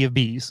plenty of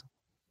bees,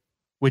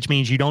 which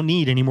means you don't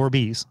need any more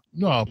bees.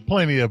 No,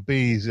 plenty of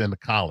bees in the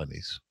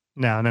colonies.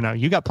 No.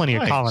 You got plenty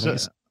of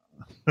colonies.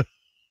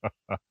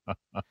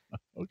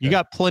 You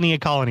got plenty of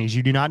colonies.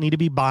 You do not need to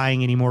be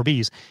buying any more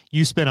bees.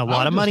 You spent a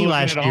lot of money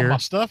last year. All my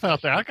stuff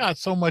out there. I got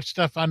so much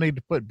stuff I need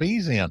to put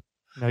bees in.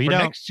 No, you don't.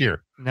 Next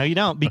year. No, you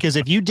don't. Because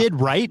if you did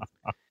right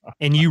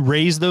and you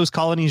raised those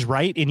colonies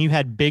right and you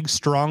had big,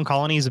 strong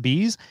colonies of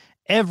bees,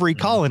 every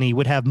colony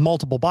would have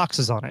multiple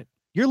boxes on it.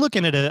 You're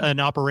looking at an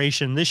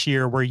operation this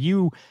year where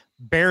you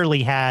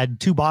barely had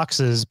 2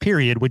 boxes,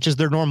 period, which is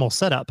their normal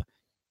setup.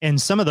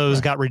 And some of those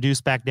got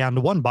reduced back down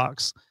to 1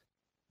 box.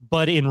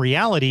 But in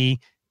reality,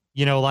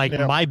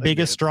 my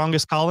biggest,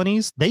 strongest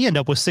colonies, they end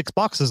up with 6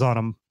 boxes on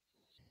them.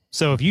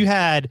 So if you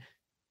had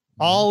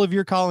all of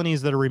your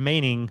colonies that are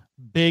remaining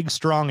big,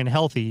 strong, and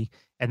healthy,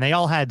 and they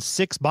all had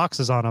 6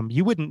 boxes on them,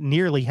 you wouldn't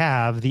nearly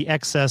have the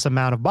excess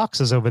amount of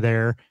boxes over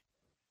there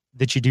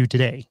that you do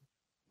today.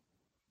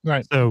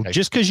 Right. So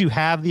just because you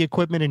have the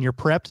equipment and you're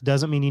prepped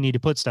doesn't mean you need to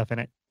put stuff in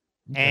it.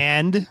 Okay.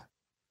 And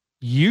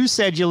you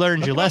said you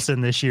learned your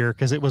lesson this year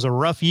because it was a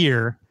rough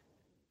year.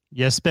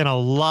 You spent a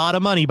lot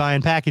of money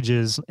buying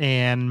packages,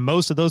 and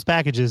most of those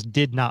packages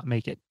did not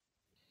make it.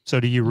 So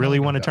do you really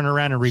want to turn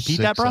around and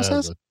repeat that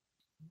process?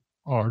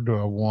 Or do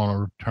I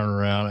want to turn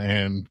around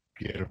and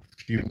get a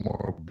few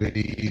more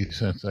bees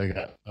since I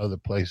got other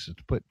places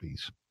to put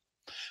bees?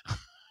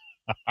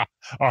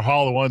 Or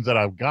haul the ones that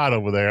I've got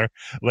over there,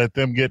 let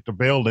them get to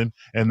building,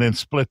 and then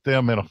split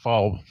them in a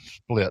fall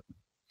split.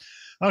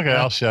 Okay,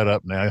 I'll shut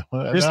up now.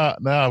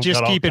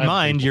 Just keep in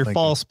mind, your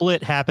fall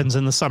split happens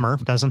in the summer,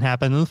 doesn't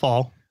happen in the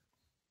fall.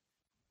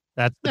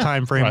 That's the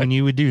time frame when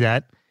you would do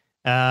that.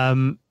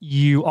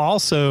 You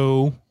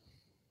also,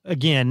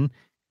 again,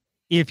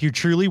 if you're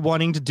truly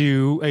wanting to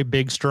do a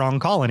big, strong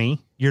colony,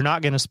 you're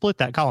not going to split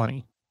that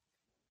colony.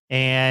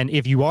 And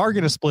if you are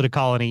going to split a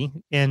colony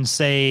and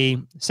say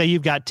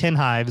you've got 10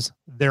 hives,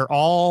 they're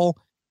all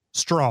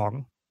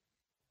strong,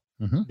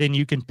 then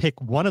you can pick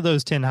one of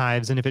those 10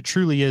 hives. And if it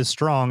truly is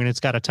strong and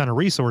it's got a ton of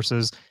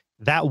resources,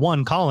 that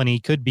one colony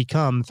could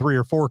become 3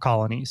 or 4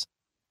 colonies.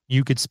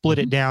 You could split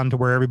it down to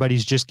where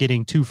everybody's just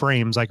getting 2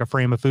 frames, like a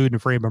frame of food and a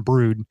frame of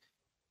brood,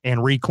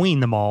 and requeen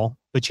them all.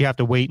 But you have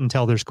to wait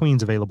until there's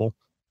queens available.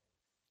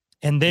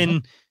 And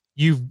then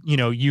you've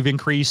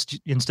increased,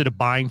 instead of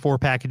buying 4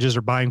 packages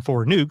or buying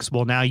 4 nukes.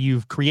 Well, now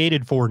you've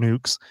created 4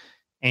 nukes,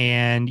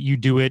 and you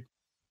do it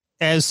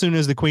as soon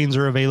as the queens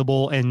are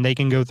available, and they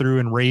can go through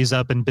and raise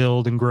up and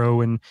build and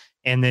grow. And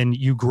then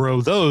you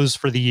grow those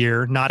for the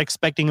year, not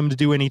expecting them to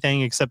do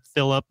anything except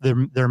fill up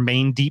their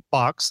main deep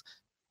box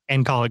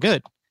and call it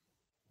good.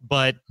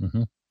 But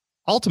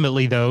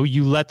ultimately, though,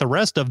 you let the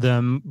rest of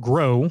them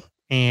grow,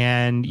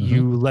 and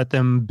you let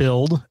them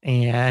build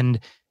and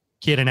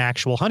get an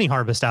actual honey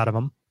harvest out of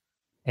them,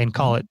 and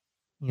call it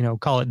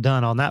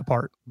done on that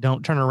part.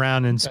 Don't turn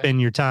around and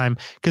spend your time.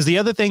 Because the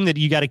other thing that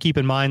you got to keep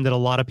in mind, that a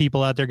lot of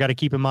people out there got to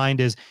keep in mind,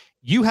 is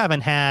you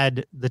haven't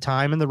had the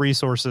time and the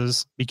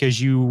resources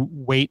because you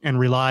wait and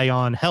rely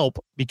on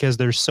help because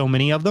there's so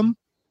many of them.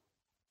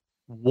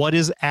 What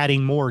is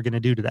adding more going to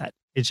do to that?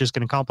 It's just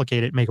going to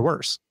complicate it and make it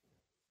worse.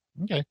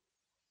 Okay.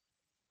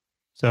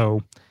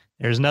 So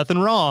there's nothing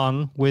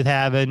wrong with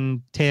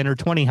having 10 or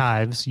 20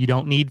 hives. You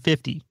don't need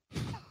 50.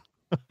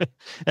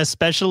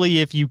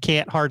 Especially if you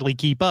can't hardly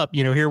keep up.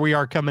 Here we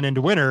are coming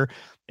into winter,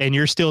 and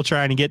you're still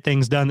trying to get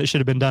things done that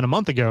should have been done a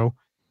month ago.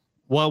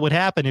 What would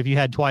happen if you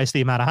had twice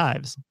the amount of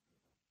hives?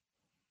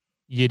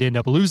 You'd end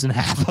up losing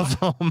half of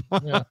them.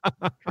 Yeah,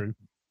 true.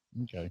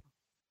 Okay.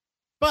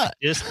 But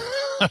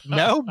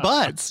no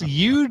buts.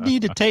 You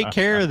need to take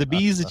care of the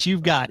bees that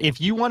you've got. If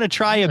you want to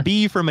try a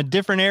bee from a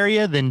different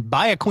area, then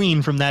buy a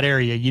queen from that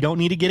area. You don't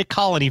need to get a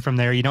colony from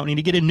there. You don't need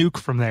to get a nuke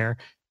from there.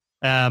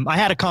 I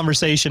had a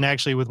conversation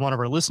actually with one of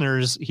our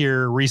listeners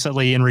here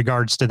recently in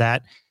regards to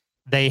that.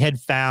 They had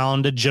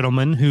found a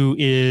gentleman who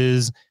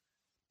is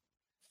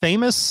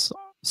famous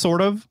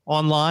sort of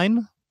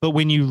online, but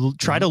when you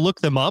try to look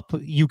them up,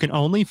 you can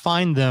only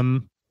find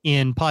them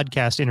in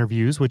podcast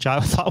interviews, which I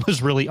thought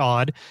was really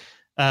odd.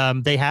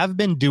 They have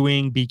been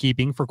doing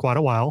beekeeping for quite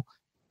a while,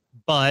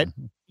 but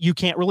you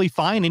can't really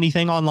find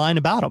anything online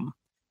about them.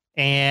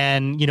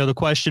 And, the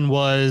question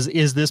was,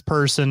 is this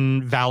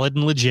person valid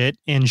and legit?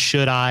 And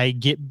should I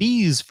get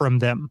bees from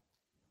them?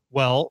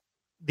 Well,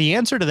 the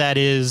answer to that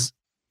is,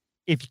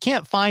 if you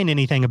can't find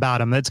anything about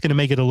them, that's going to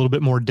make it a little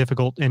bit more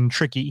difficult and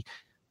tricky.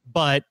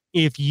 But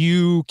if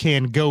you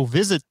can go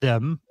visit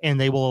them and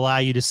they will allow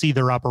you to see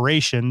their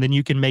operation, then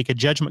you can make a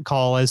judgment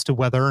call as to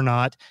whether or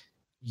not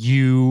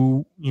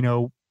you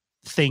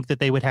think that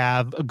they would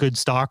have a good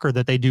stock or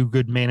that they do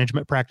good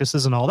management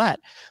practices and all that.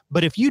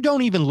 But if you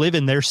don't even live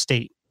in their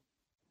state,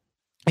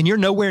 and you're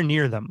nowhere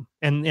near them,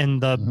 and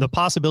the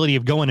possibility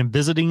of going and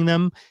visiting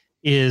them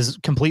is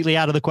completely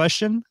out of the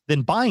question,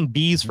 then buying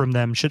bees from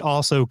them should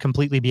also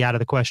completely be out of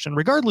the question,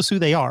 regardless who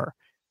they are.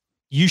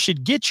 You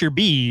should get your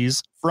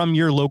bees from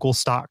your local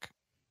stock.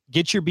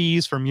 Get your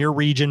bees from your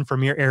region,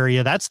 from your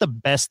area. That's the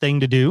best thing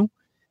to do.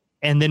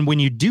 And then when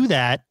you do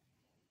that,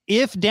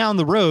 if down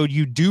the road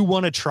you do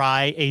want to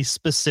try a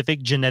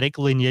specific genetic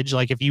lineage,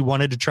 like if you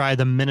wanted to try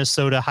the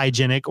Minnesota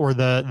hygienic or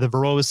the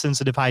Varroa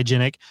sensitive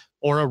hygienic,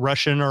 or a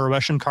Russian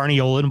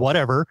carniolan,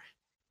 whatever,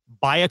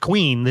 buy a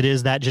queen that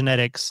is that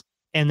genetics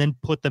and then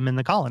put them in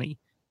the colony.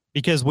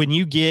 Because when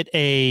you get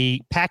a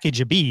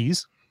package of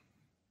bees,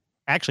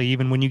 actually,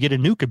 even when you get a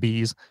nuke of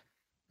bees,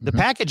 the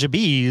package of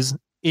bees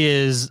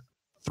is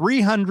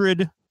 3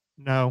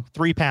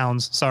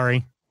 pounds,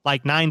 sorry,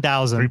 like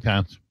 9,000. 3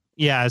 pounds.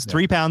 Yeah, it's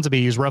 3 pounds of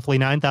bees, roughly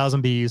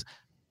 9,000 bees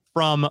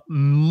from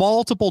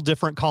multiple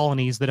different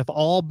colonies that have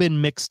all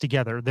been mixed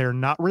together. They're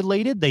not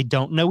related. They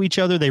don't know each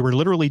other. They were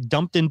literally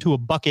dumped into a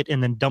bucket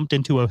and then dumped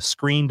into a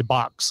screened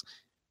box.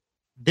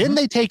 Then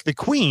they take the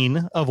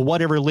queen of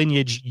whatever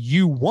lineage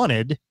you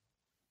wanted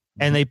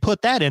and they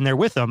put that in there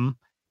with them.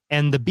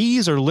 And the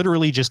bees are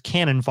literally just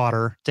cannon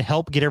fodder to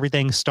help get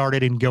everything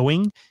started and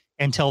going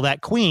until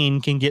that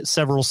queen can get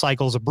several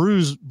cycles of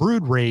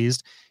brood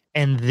raised.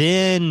 And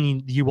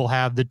then you will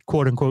have the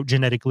quote unquote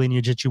genetic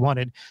lineage that you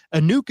wanted. A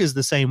nuke is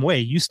the same way.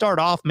 You start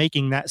off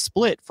making that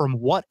split from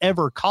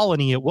whatever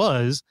colony it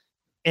was,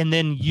 and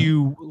then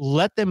you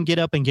let them get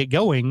up and get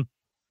going,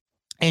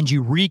 and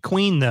you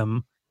requeen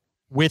them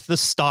with the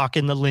stock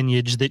and the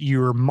lineage that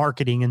you are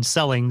marketing and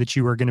selling that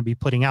you are going to be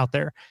putting out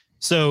there.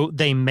 So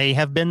they may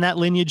have been that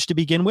lineage to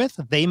begin with.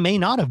 They may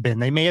not have been.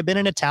 They may have been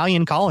an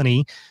Italian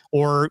colony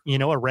or,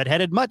 a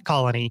redheaded mutt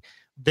colony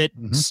that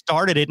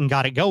started it and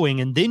got it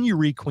going. And then you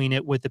requeen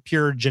it with the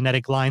pure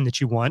genetic line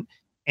that you want.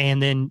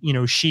 And then,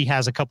 she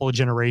has a couple of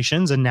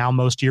generations and now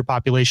most of your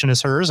population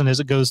is hers. And as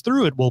it goes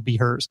through, it will be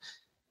hers.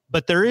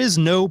 But there is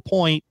no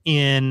point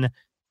in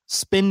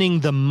spending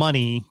the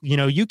money.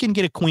 You can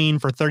get a queen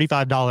for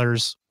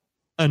 $35.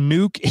 A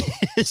nuke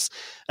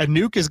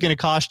is going to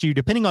cost you,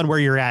 depending on where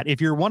you're at. If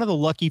you're one of the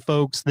lucky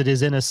folks that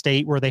is in a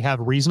state where they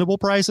have reasonable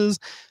prices,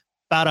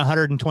 about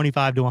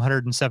 $125 to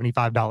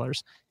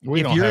 $175.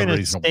 If you're in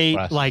a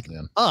state like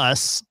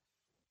us,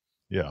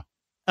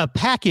 a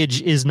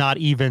package is not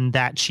even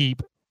that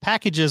cheap.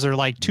 Packages are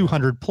like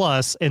 200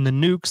 plus, and the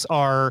nukes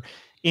are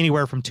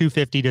anywhere from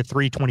 250 to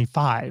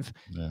 325,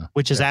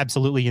 which is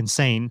absolutely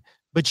insane.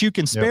 But you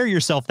can spare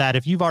yourself that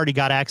if you've already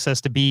got access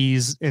to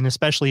bees, and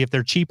especially if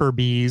they're cheaper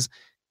bees,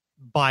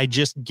 by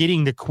just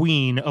getting the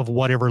queen of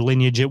whatever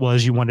lineage it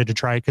was you wanted to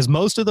try. Because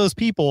most of those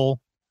people,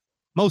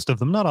 most of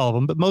them, not all of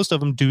them, but most of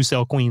them do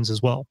sell queens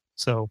as well.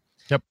 So,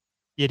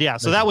 yeah.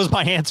 So that was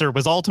my answer,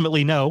 was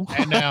ultimately no.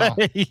 And now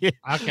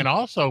I can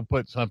also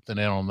put something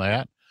in on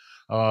that.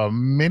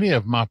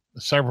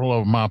 Several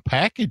of my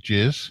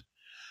packages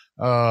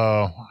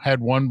had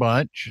one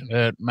bunch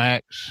at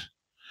Max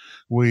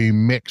we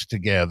mixed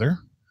together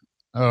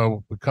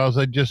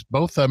because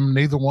both of them,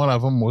 neither one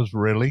of them was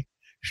really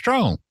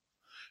strong.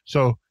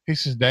 So he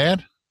says,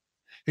 Dad,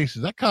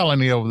 that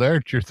colony over there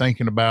that you're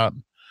thinking about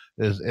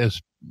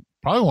is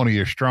probably one of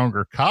your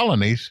stronger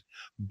colonies,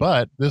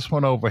 but this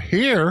one over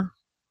here,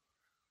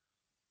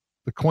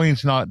 the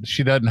queen's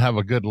she doesn't have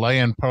a good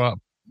laying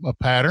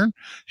pattern.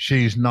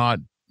 She's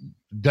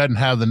doesn't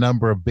have the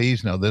number of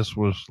bees. Now, this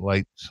was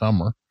late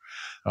summer.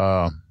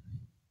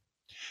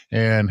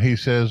 And he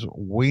says,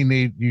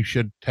 you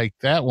should take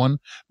that one,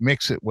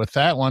 mix it with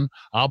that one.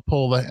 I'll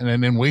pull that. And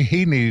then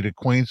he needed a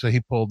queen. So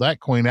he pulled that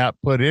queen out,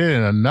 put it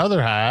in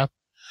another hive.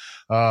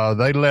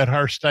 They let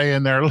her stay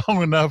in there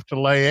long enough to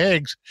lay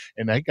eggs,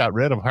 and they got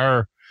rid of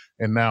her.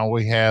 And now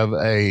we have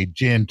a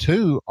Gen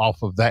 2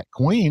 off of that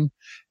queen,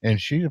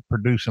 and she's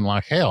producing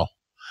like hell.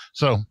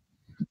 So,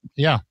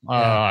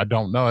 I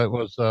don't know. It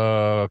was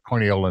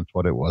Cornelians,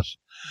 what it was.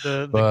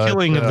 The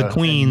killing of the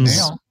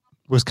queens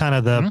was kind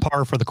of the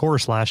par for the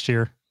course last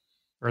year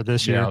or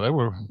this year.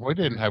 Yeah, we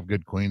didn't have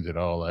good queens at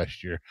all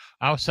last year.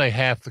 I would say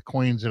half the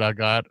queens that I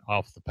got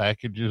off the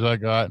packages I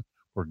got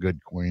were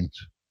good queens.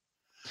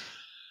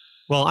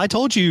 Well, I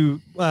told you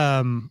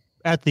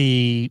at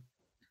the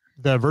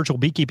virtual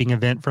beekeeping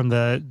event from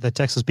the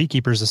Texas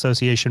Beekeepers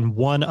Association,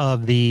 one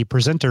of the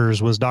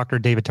presenters was Dr.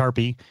 David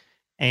Tarpey,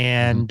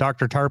 and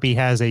Dr. Tarpey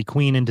has a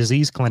queen and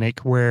disease clinic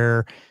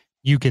where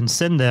you can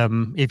send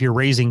them, if you're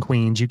raising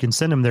queens, you can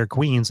send them their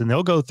queens, and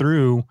they'll go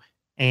through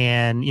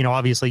and,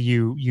 obviously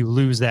you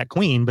lose that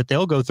queen, but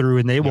they'll go through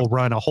and they will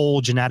run a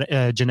whole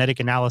genetic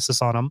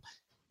analysis on them.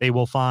 They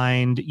will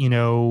find,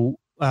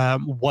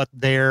 what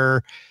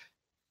their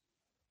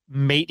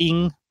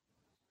mating,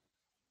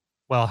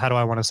 well, how do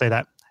I want to say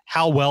that?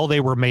 How well they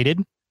were mated,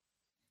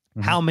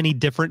 how many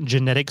different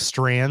genetic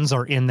strands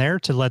are in there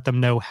to let them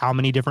know how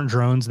many different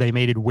drones they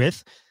mated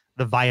with,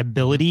 the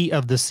viability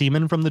of the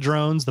semen from the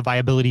drones, the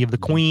viability of the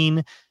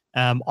queen,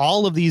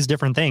 all of these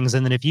different things.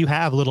 And then if you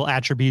have little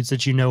attributes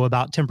that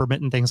about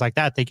temperament and things like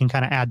that, they can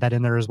kind of add that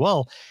in there as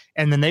well.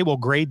 And then they will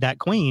grade that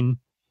queen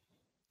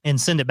and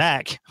send it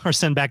back, or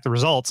send back the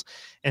results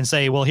and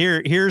say, well,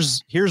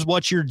 here's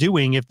what you're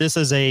doing. If this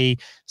is a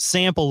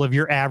sample of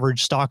your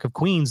average stock of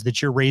queens that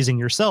you're raising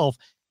yourself,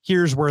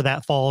 here's where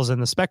that falls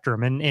in the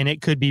spectrum. And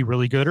it could be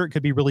really good or it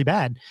could be really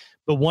bad.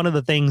 But one of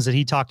the things that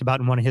he talked about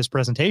in one of his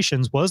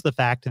presentations was the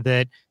fact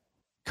that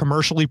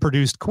commercially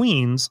produced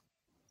queens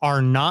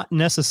are not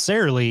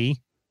necessarily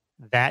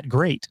that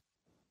great.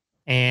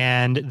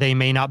 And they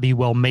may not be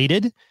well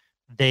mated.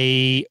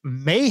 They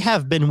may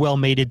have been well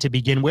mated to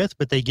begin with,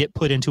 but they get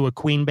put into a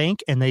queen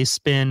bank and they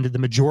spend the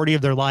majority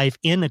of their life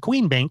in a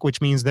queen bank, which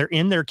means they're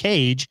in their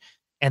cage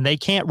and they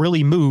can't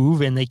really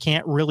move and they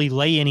can't really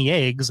lay any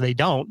eggs. They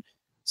don't.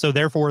 So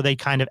therefore they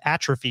kind of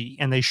atrophy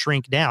and they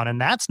shrink down,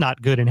 and that's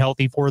not good and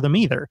healthy for them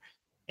either.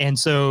 And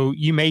so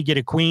you may get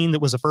a queen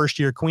that was a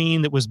first-year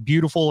queen that was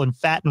beautiful and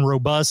fat and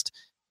robust,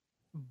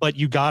 but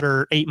you got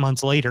her 8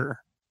 months later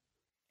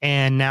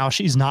and now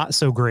she's not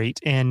so great.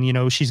 And, you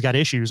know, she's got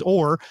issues,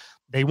 or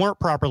they weren't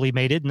properly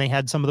mated and they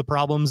had some of the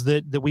problems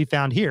that we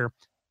found here.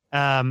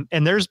 And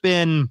there's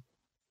been,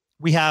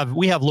 we have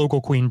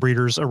local queen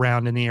breeders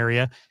around in the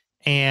area,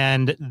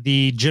 and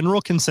the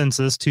general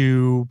consensus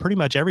to pretty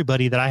much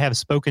everybody that I have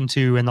spoken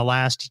to in the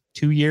last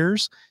 2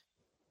 years,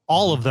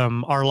 all of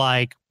them are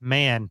like,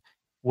 man,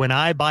 when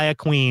I buy a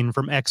queen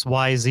from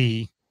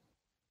XYZ,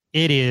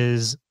 it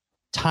is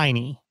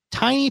tiny,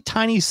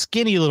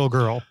 skinny little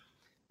girl.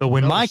 But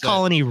when my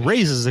colony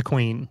raises a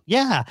queen,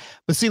 but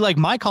see, like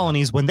my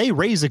colonies, when they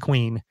raise a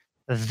queen,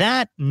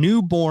 that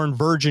newborn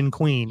virgin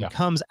queen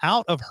comes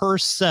out of her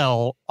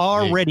cell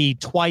already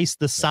twice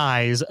the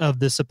size of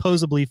the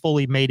supposedly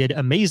fully mated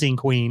amazing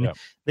queen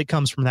that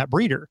comes from that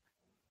breeder.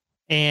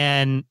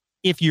 And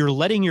if you're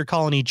letting your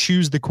colony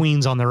choose the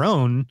queens on their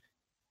own,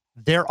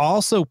 they're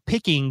also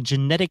picking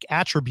genetic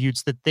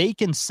attributes that they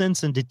can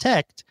sense and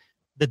detect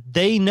that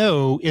they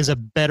know is a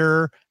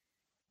better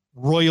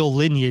royal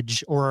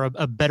lineage or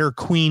a better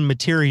queen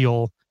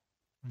material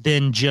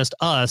than just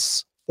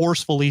us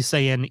forcefully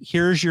saying,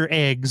 here's your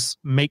eggs,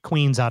 make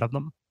queens out of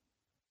them.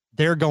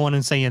 They're going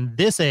and saying,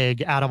 this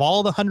egg, out of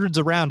all the hundreds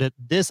around it,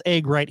 this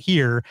egg right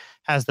here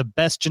has the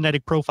best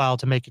genetic profile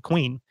to make a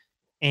queen.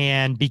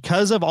 And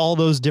because of all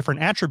those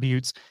different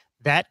attributes,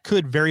 that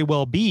could very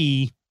well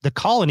be the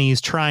colonies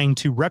trying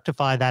to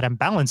rectify that and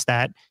balance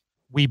that.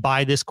 We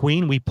buy this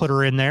queen, we put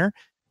her in there.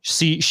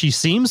 She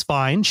seems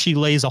fine. She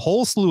lays a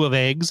whole slew of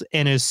eggs,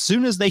 and as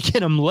soon as they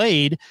get them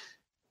laid,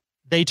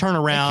 they turn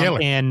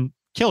around and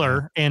kill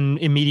her and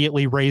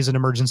immediately raise an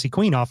emergency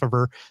queen off of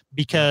her,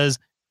 because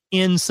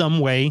in some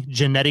way,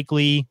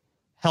 genetically,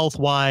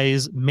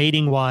 health-wise,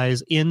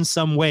 mating-wise, in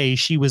some way,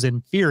 she was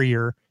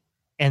inferior,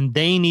 and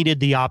they needed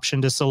the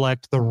option to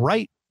select the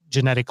right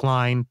genetic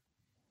line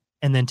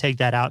and then take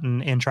that out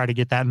and try to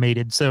get that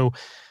mated. So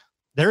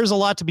there's a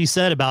lot to be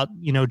said about,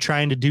 you know,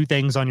 trying to do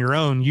things on your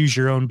own, use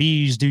your own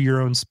bees, do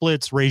your own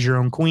splits, raise your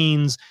own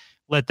queens,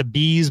 let the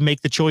bees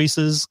make the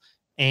choices.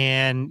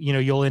 And, you know,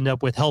 you'll end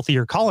up with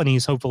healthier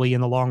colonies, hopefully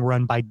in the long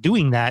run by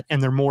doing that.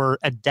 And they're more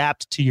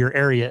adapt to your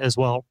area as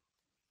well.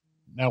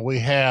 Now we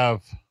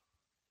have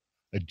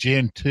a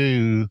Gen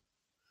 2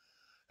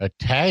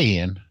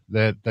 Italian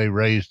that they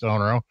raised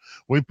on our own.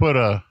 We put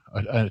an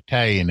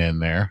Italian in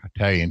there,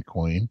 Italian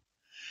queen,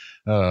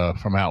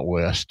 from out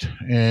west,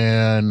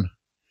 and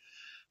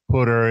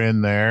put her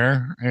in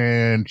there,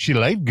 and she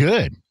laid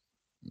good.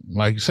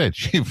 Like I said,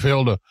 she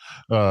filled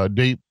a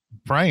deep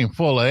frame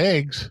full of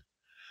eggs,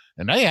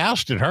 and they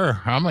ousted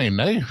her. I mean,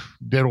 they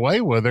did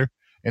away with her.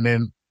 And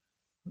then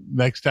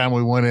next time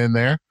we went in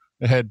there,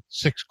 they had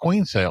 6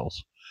 queen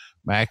cells.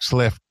 Max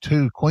left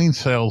 2 queen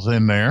cells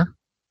in there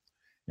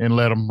and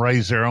let them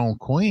raise their own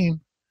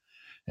queen.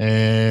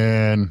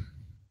 And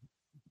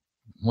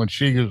when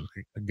she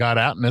got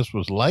out, and this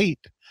was late,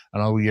 I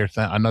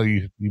know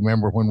you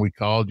remember when we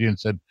called you and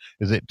said,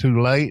 is it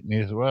too late? And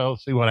you said, well,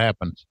 let's see what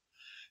happens.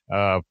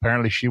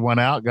 Apparently she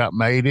went out, got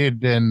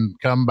mated, and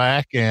come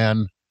back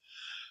and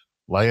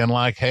laying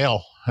like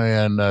hell.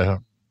 And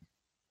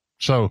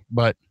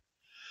but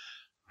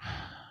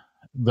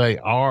they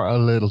are a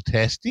little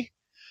testy,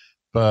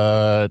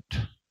 but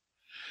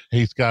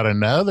he's got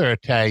another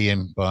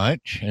Italian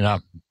bunch,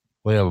 and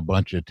we have a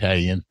bunch of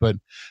Italians, but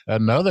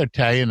another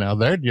Italian, now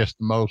they're just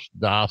the most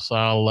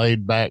docile,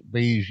 laid-back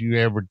bees you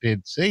ever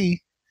did see.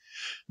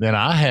 Then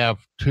I have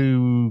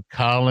 2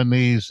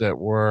 colonies that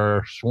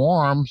were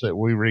swarms that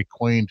we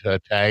requeened to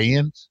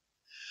Italians,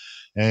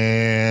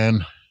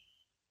 and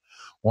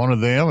one of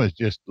them is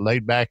just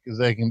laid back as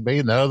they can be,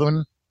 and the other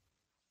one,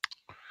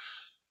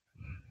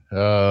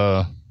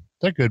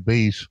 they're good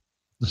bees.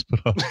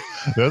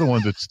 The other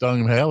one that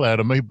stung the hell out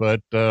of me,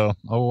 but oh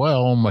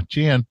well, on my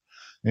chin.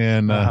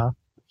 And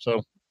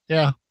so,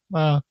 yeah,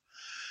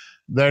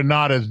 they're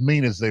not as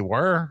mean as they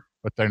were,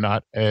 but they're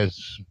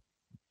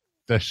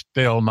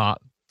still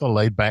not the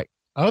laid back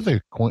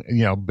other,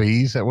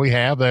 bees that we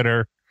have that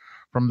are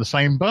from the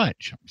same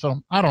bunch.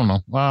 So I don't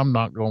know. I'm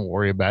not going to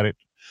worry about it.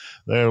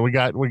 We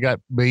got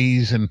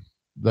bees, and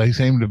they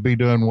seem to be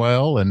doing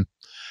well, and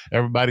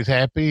everybody's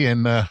happy.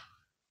 And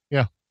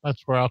yeah,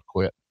 that's where I'll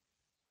quit.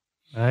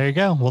 There you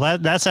go. Well,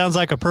 that sounds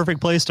like a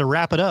perfect place to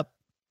wrap it up.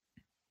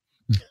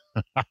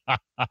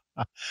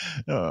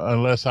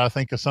 Unless I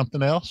think of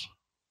something else.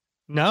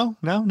 No.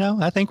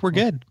 I think we're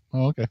good.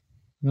 Oh, okay,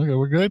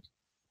 we're good.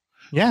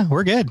 Yeah,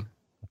 we're good.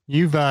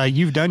 You've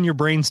done your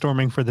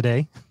brainstorming for the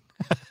day,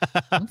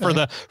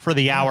 for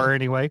the hour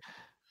anyway.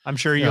 I'm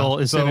sure you'll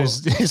as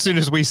soon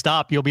as we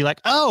stop, you'll be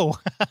like, oh.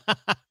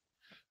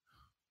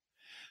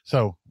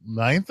 So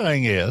main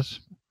thing is,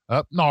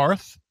 up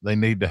north, they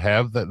need to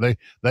have that.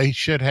 They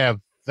should have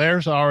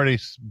theirs already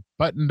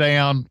buttoned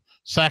down,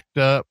 sacked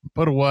up,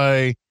 put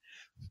away,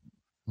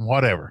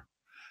 whatever.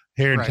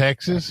 Here in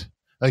Texas,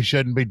 they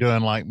shouldn't be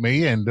doing like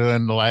me and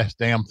doing the last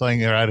damn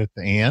thing right at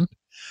the end.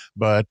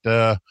 But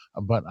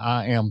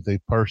I am the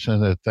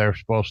person that they're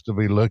supposed to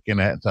be looking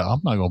at. So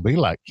I'm not going to be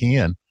like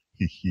Ken.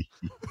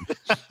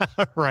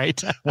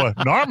 Right. Well,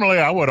 normally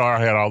I would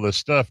have had all this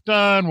stuff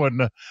done.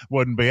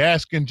 Wouldn't be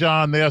asking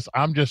John this.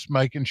 I'm just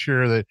making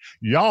sure that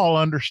y'all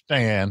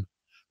understand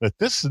that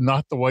this is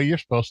not the way you're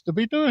supposed to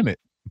be doing it.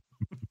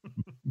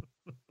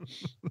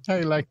 How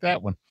you like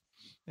that one?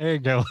 There you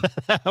go.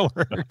 That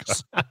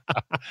works.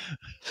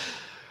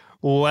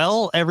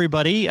 Well,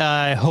 everybody,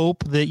 I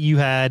hope that you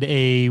had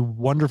a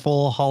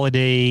wonderful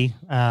holiday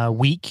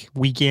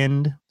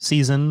weekend,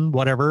 season,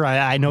 whatever.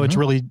 I know it's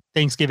really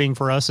Thanksgiving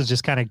for us is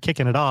just kind of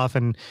kicking it off,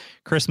 and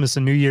Christmas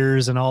and New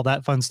Year's and all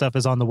that fun stuff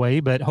is on the way.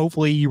 But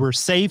hopefully you were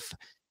safe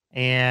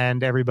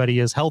and everybody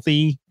is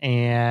healthy.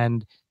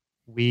 And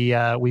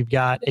we've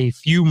got a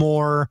few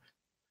more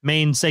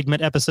main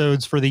segment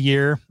episodes for the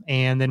year,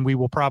 and then we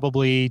will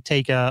probably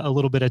take a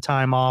little bit of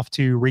time off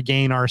to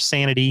regain our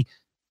sanity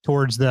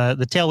towards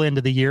the tail end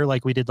of the year,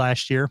 like we did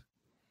last year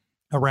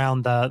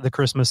around the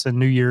Christmas and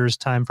New Year's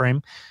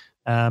timeframe.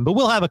 But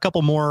we'll have a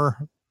couple more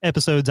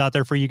episodes out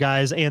there for you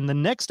guys. And the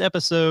next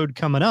episode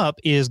coming up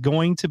is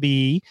going to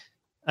be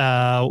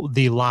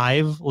the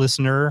live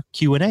listener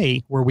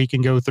Q&A, where we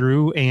can go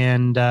through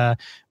and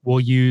we'll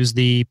use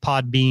the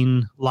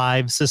Podbean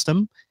live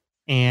system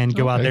and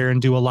go out there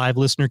and do a live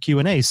listener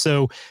Q&A.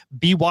 So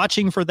be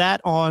watching for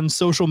that on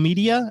social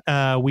media.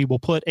 We will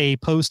put a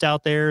post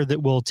out there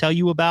that will tell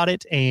you about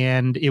it,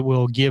 and it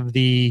will give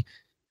the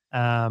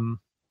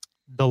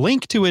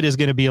link to it is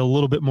going to be a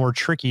little bit more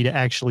tricky to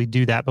actually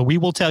do that, but we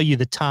will tell you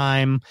the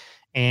time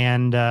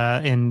and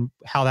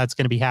how that's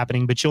going to be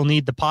happening. But you'll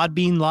need the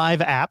Podbean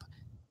Live app,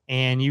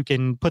 and you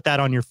can put that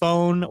on your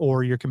phone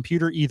or your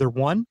computer, either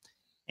one.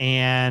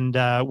 And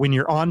when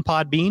you're on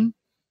Podbean,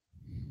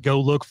 go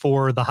look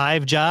for the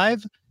Hive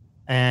Jive.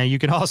 You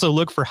can also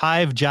look for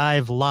Hive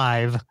Jive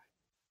Live,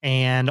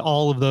 and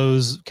all of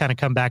those kind of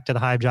come back to the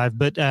Hive Jive.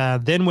 But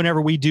then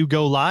whenever we do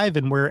go live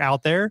and we're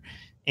out there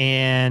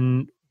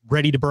and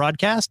ready to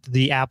broadcast,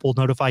 the app will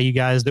notify you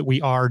guys that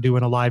we are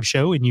doing a live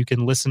show, and you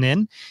can listen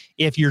in.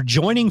 If you're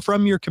joining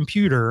from your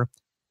computer,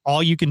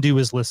 all you can do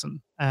is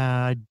listen.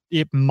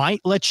 It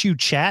might let you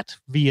chat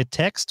via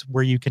text,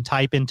 where you can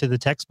type into the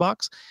text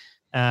box.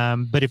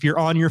 But if you're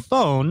on your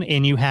phone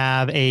and you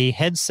have a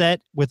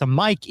headset with a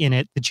mic in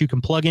it that you can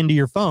plug into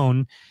your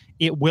phone,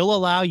 it will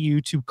allow you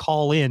to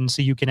call in,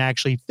 so you can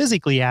actually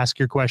physically ask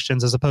your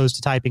questions as opposed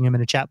to typing them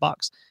in a chat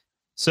box.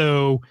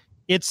 So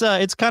it's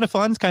kind of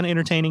fun. It's kind of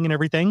entertaining and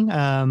everything.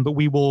 But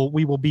we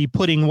will be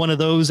putting one of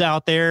those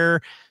out there.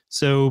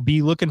 So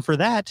be looking for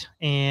that.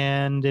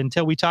 And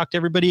until we talk to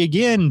everybody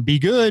again, be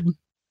good.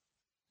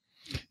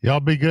 Y'all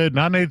be good.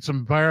 And I need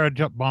some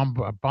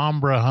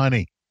Bombra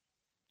honey.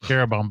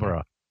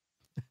 Carabombra.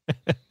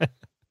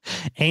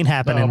 Ain't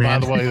happening,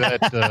 man. By the way,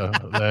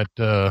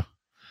 that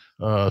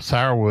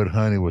sourwood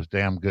honey was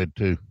damn good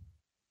too.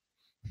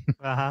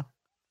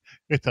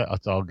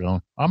 It's all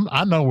gone.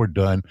 I know we're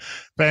done.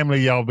 Family,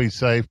 y'all be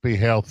safe, be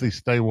healthy,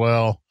 stay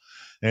well,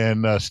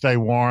 and stay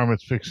warm.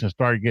 It's fixing to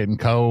start getting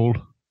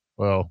cold.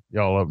 Well,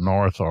 y'all up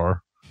north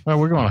are. Well,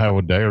 we're going to have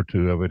a day or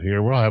two of it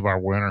here. We'll have our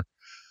winter.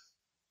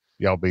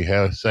 Y'all be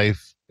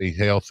safe, be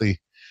healthy,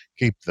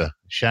 keep the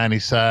shiny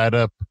side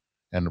up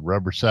and the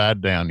rubber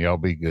side down. Y'all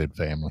be good,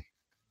 family.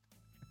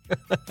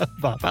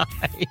 Bye-bye.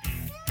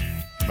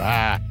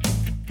 Bye.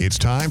 It's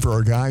time for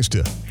our guys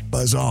to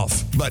buzz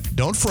off. But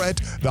don't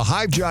fret, the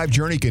Hive Jive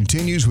journey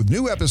continues with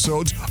new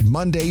episodes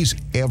Mondays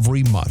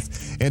every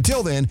month.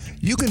 Until then,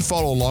 you can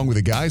follow along with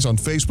the guys on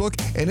Facebook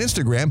and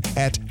Instagram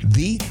at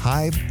The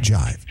Hive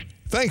Jive.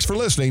 Thanks for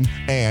listening,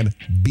 and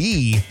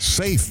be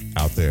safe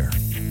out there.